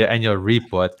to read the annual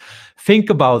report. Think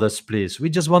about us, please. We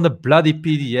just want a bloody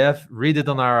PDF. Read it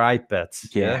on our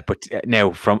iPad. Yeah, but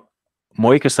now from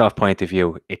Microsoft point of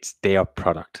view, it's their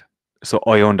product. So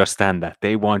I understand that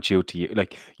they want you to,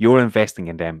 like, you're investing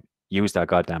in them. Use that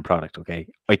goddamn product, okay?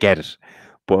 I get it,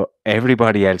 but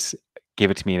everybody else,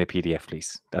 give it to me in a PDF,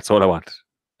 please. That's all I want.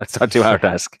 That's not too hard to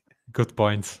ask. Good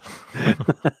point.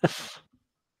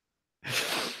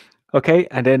 Okay,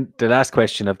 and then the last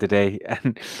question of the day,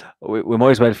 and we might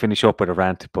as well finish up with a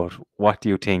rant, but what do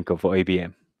you think of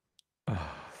IBM? Oh,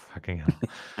 fucking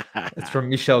hell. It's from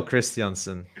Michelle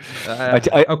Christiansen.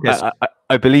 Okay.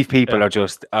 I believe people Yeah.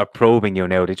 are probing you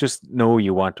now. They just know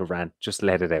you want to rant. Just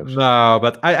let it out. No,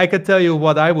 but I can tell you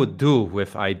what I would do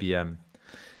with IBM.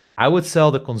 I would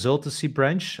sell the consultancy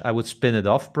branch. I would spin it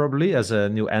off probably as a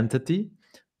new entity.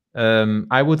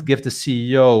 I would give the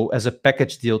CEO as a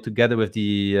package deal together with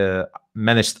the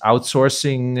managed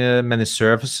outsourcing, managed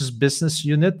services business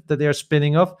unit that they're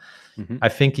spinning off. Mm-hmm. I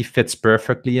think he fits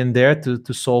perfectly in there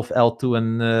to solve L2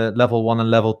 and level 1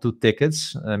 and level 2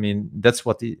 tickets. I mean,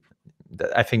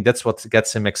 I think that's what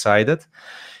gets him excited.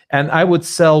 And I would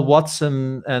sell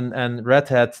Watson and Red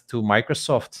Hat to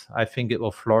Microsoft. I think it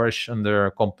will flourish under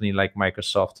a company like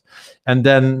Microsoft. And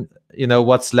then,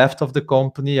 what's left of the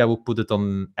company, I would put it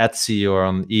on Etsy or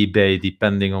on eBay,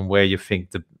 depending on where you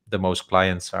think the most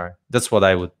clients are. That's what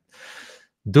I would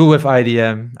do with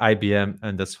IBM,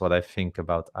 and that's what I think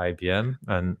about IBM.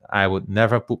 And I would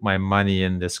never put my money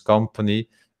in this company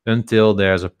until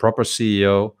there's a proper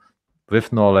CEO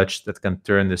with knowledge that can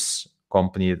turn this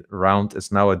company around.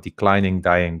 It's now a declining,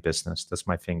 dying business. That's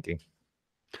my thinking.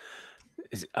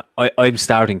 I'm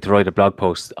starting to write a blog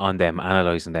post on them,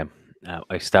 analyzing them.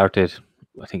 I started,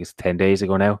 I think it's 10 days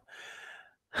ago now.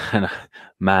 And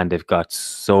man, they've got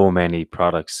so many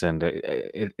products, and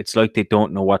it's like they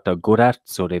don't know what they're good at.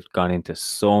 So they've gone into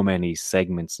so many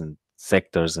segments and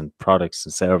sectors and products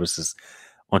and services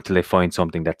until they find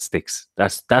something that sticks.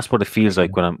 That's what it feels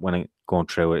like when I'm going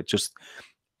through it.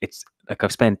 It's like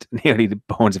I've spent nearly the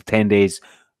bones of 10 days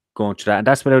going through that, and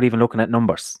that's without even looking at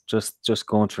numbers. Just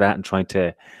going through that and trying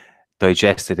to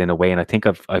digest it in a way. And I think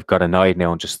I've got annoyed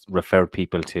now and just referred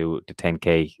people to the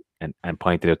 10K and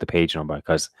pointed out the page number,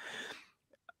 because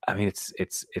I mean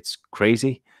it's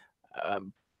crazy,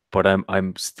 but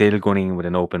I'm still going in with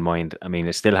an open mind. I mean,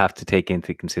 I still have to take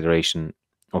into consideration,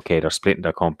 okay, they're splitting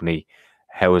their company.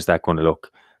 How is that going to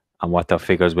look, and what their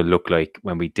figures will look like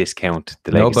when we discount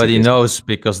the legacy Nobody business. knows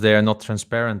because they are not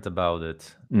transparent about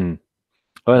it. Well,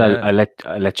 yeah.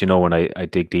 I'll let you know when I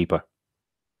dig deeper.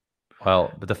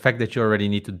 Well, but the fact that you already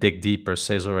need to dig deeper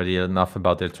says already enough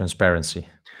about their transparency.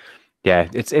 Yeah,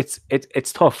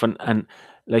 it's tough, and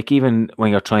like even when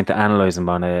you're trying to analyze them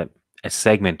on a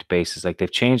segment basis, like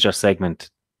they've changed their segment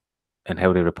and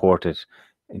how they report it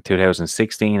in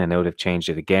 2016, and now they've changed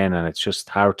it again, and it's just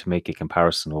hard to make a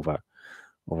comparison over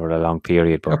a long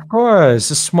period. But of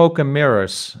course, it's smoke and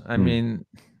mirrors. I mean,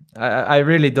 I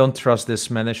really don't trust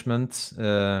this management.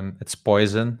 It's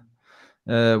poison.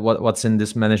 What's in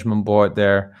this management board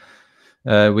there?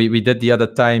 We did the other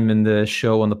time in the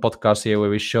show on the podcast here where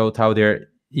we showed how their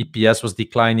EPS was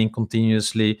declining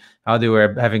continuously, how they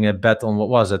were having a bet on what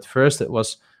was it. First, it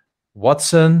was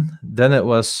Watson, then it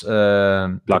was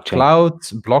the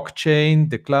blockchain,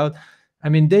 the cloud. I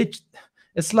mean,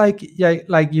 it's like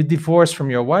you divorce from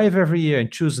your wife every year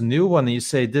and choose a new one and you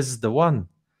say this is the one.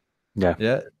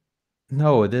 Yeah.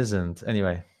 No, it isn't.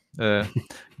 Anyway,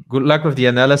 good luck with the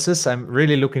analysis. I'm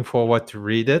really looking forward to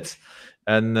read it,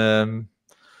 and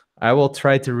I will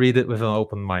try to read it with an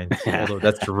open mind, although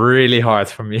that's really hard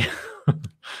for me.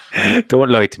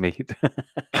 Don't lie to me.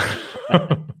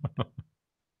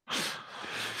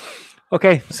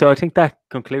 Okay, so I think that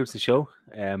concludes the show.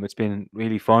 It's been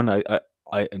really fun.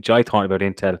 I enjoy talking about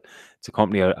Intel. It's a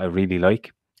company I really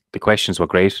like. The questions were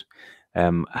great.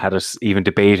 Had us even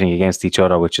debating against each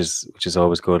other, which is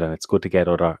always good, and it's good to get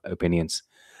other opinions.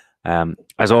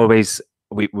 As always,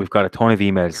 we've got a ton of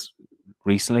emails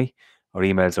recently. Our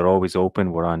emails are always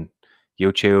open. We're on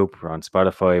YouTube, we're on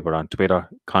Spotify, we're on Twitter.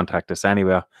 Contact us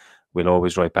anywhere. We'll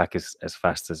always write back as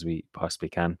fast as we possibly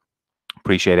can.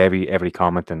 Appreciate every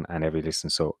comment and every listen.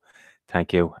 So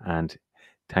thank you, and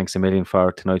thanks a million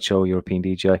for tonight's show, European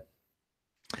DGI.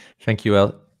 Thank you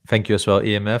as well,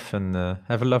 EMF, and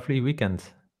have a lovely weekend.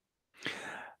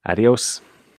 Adios.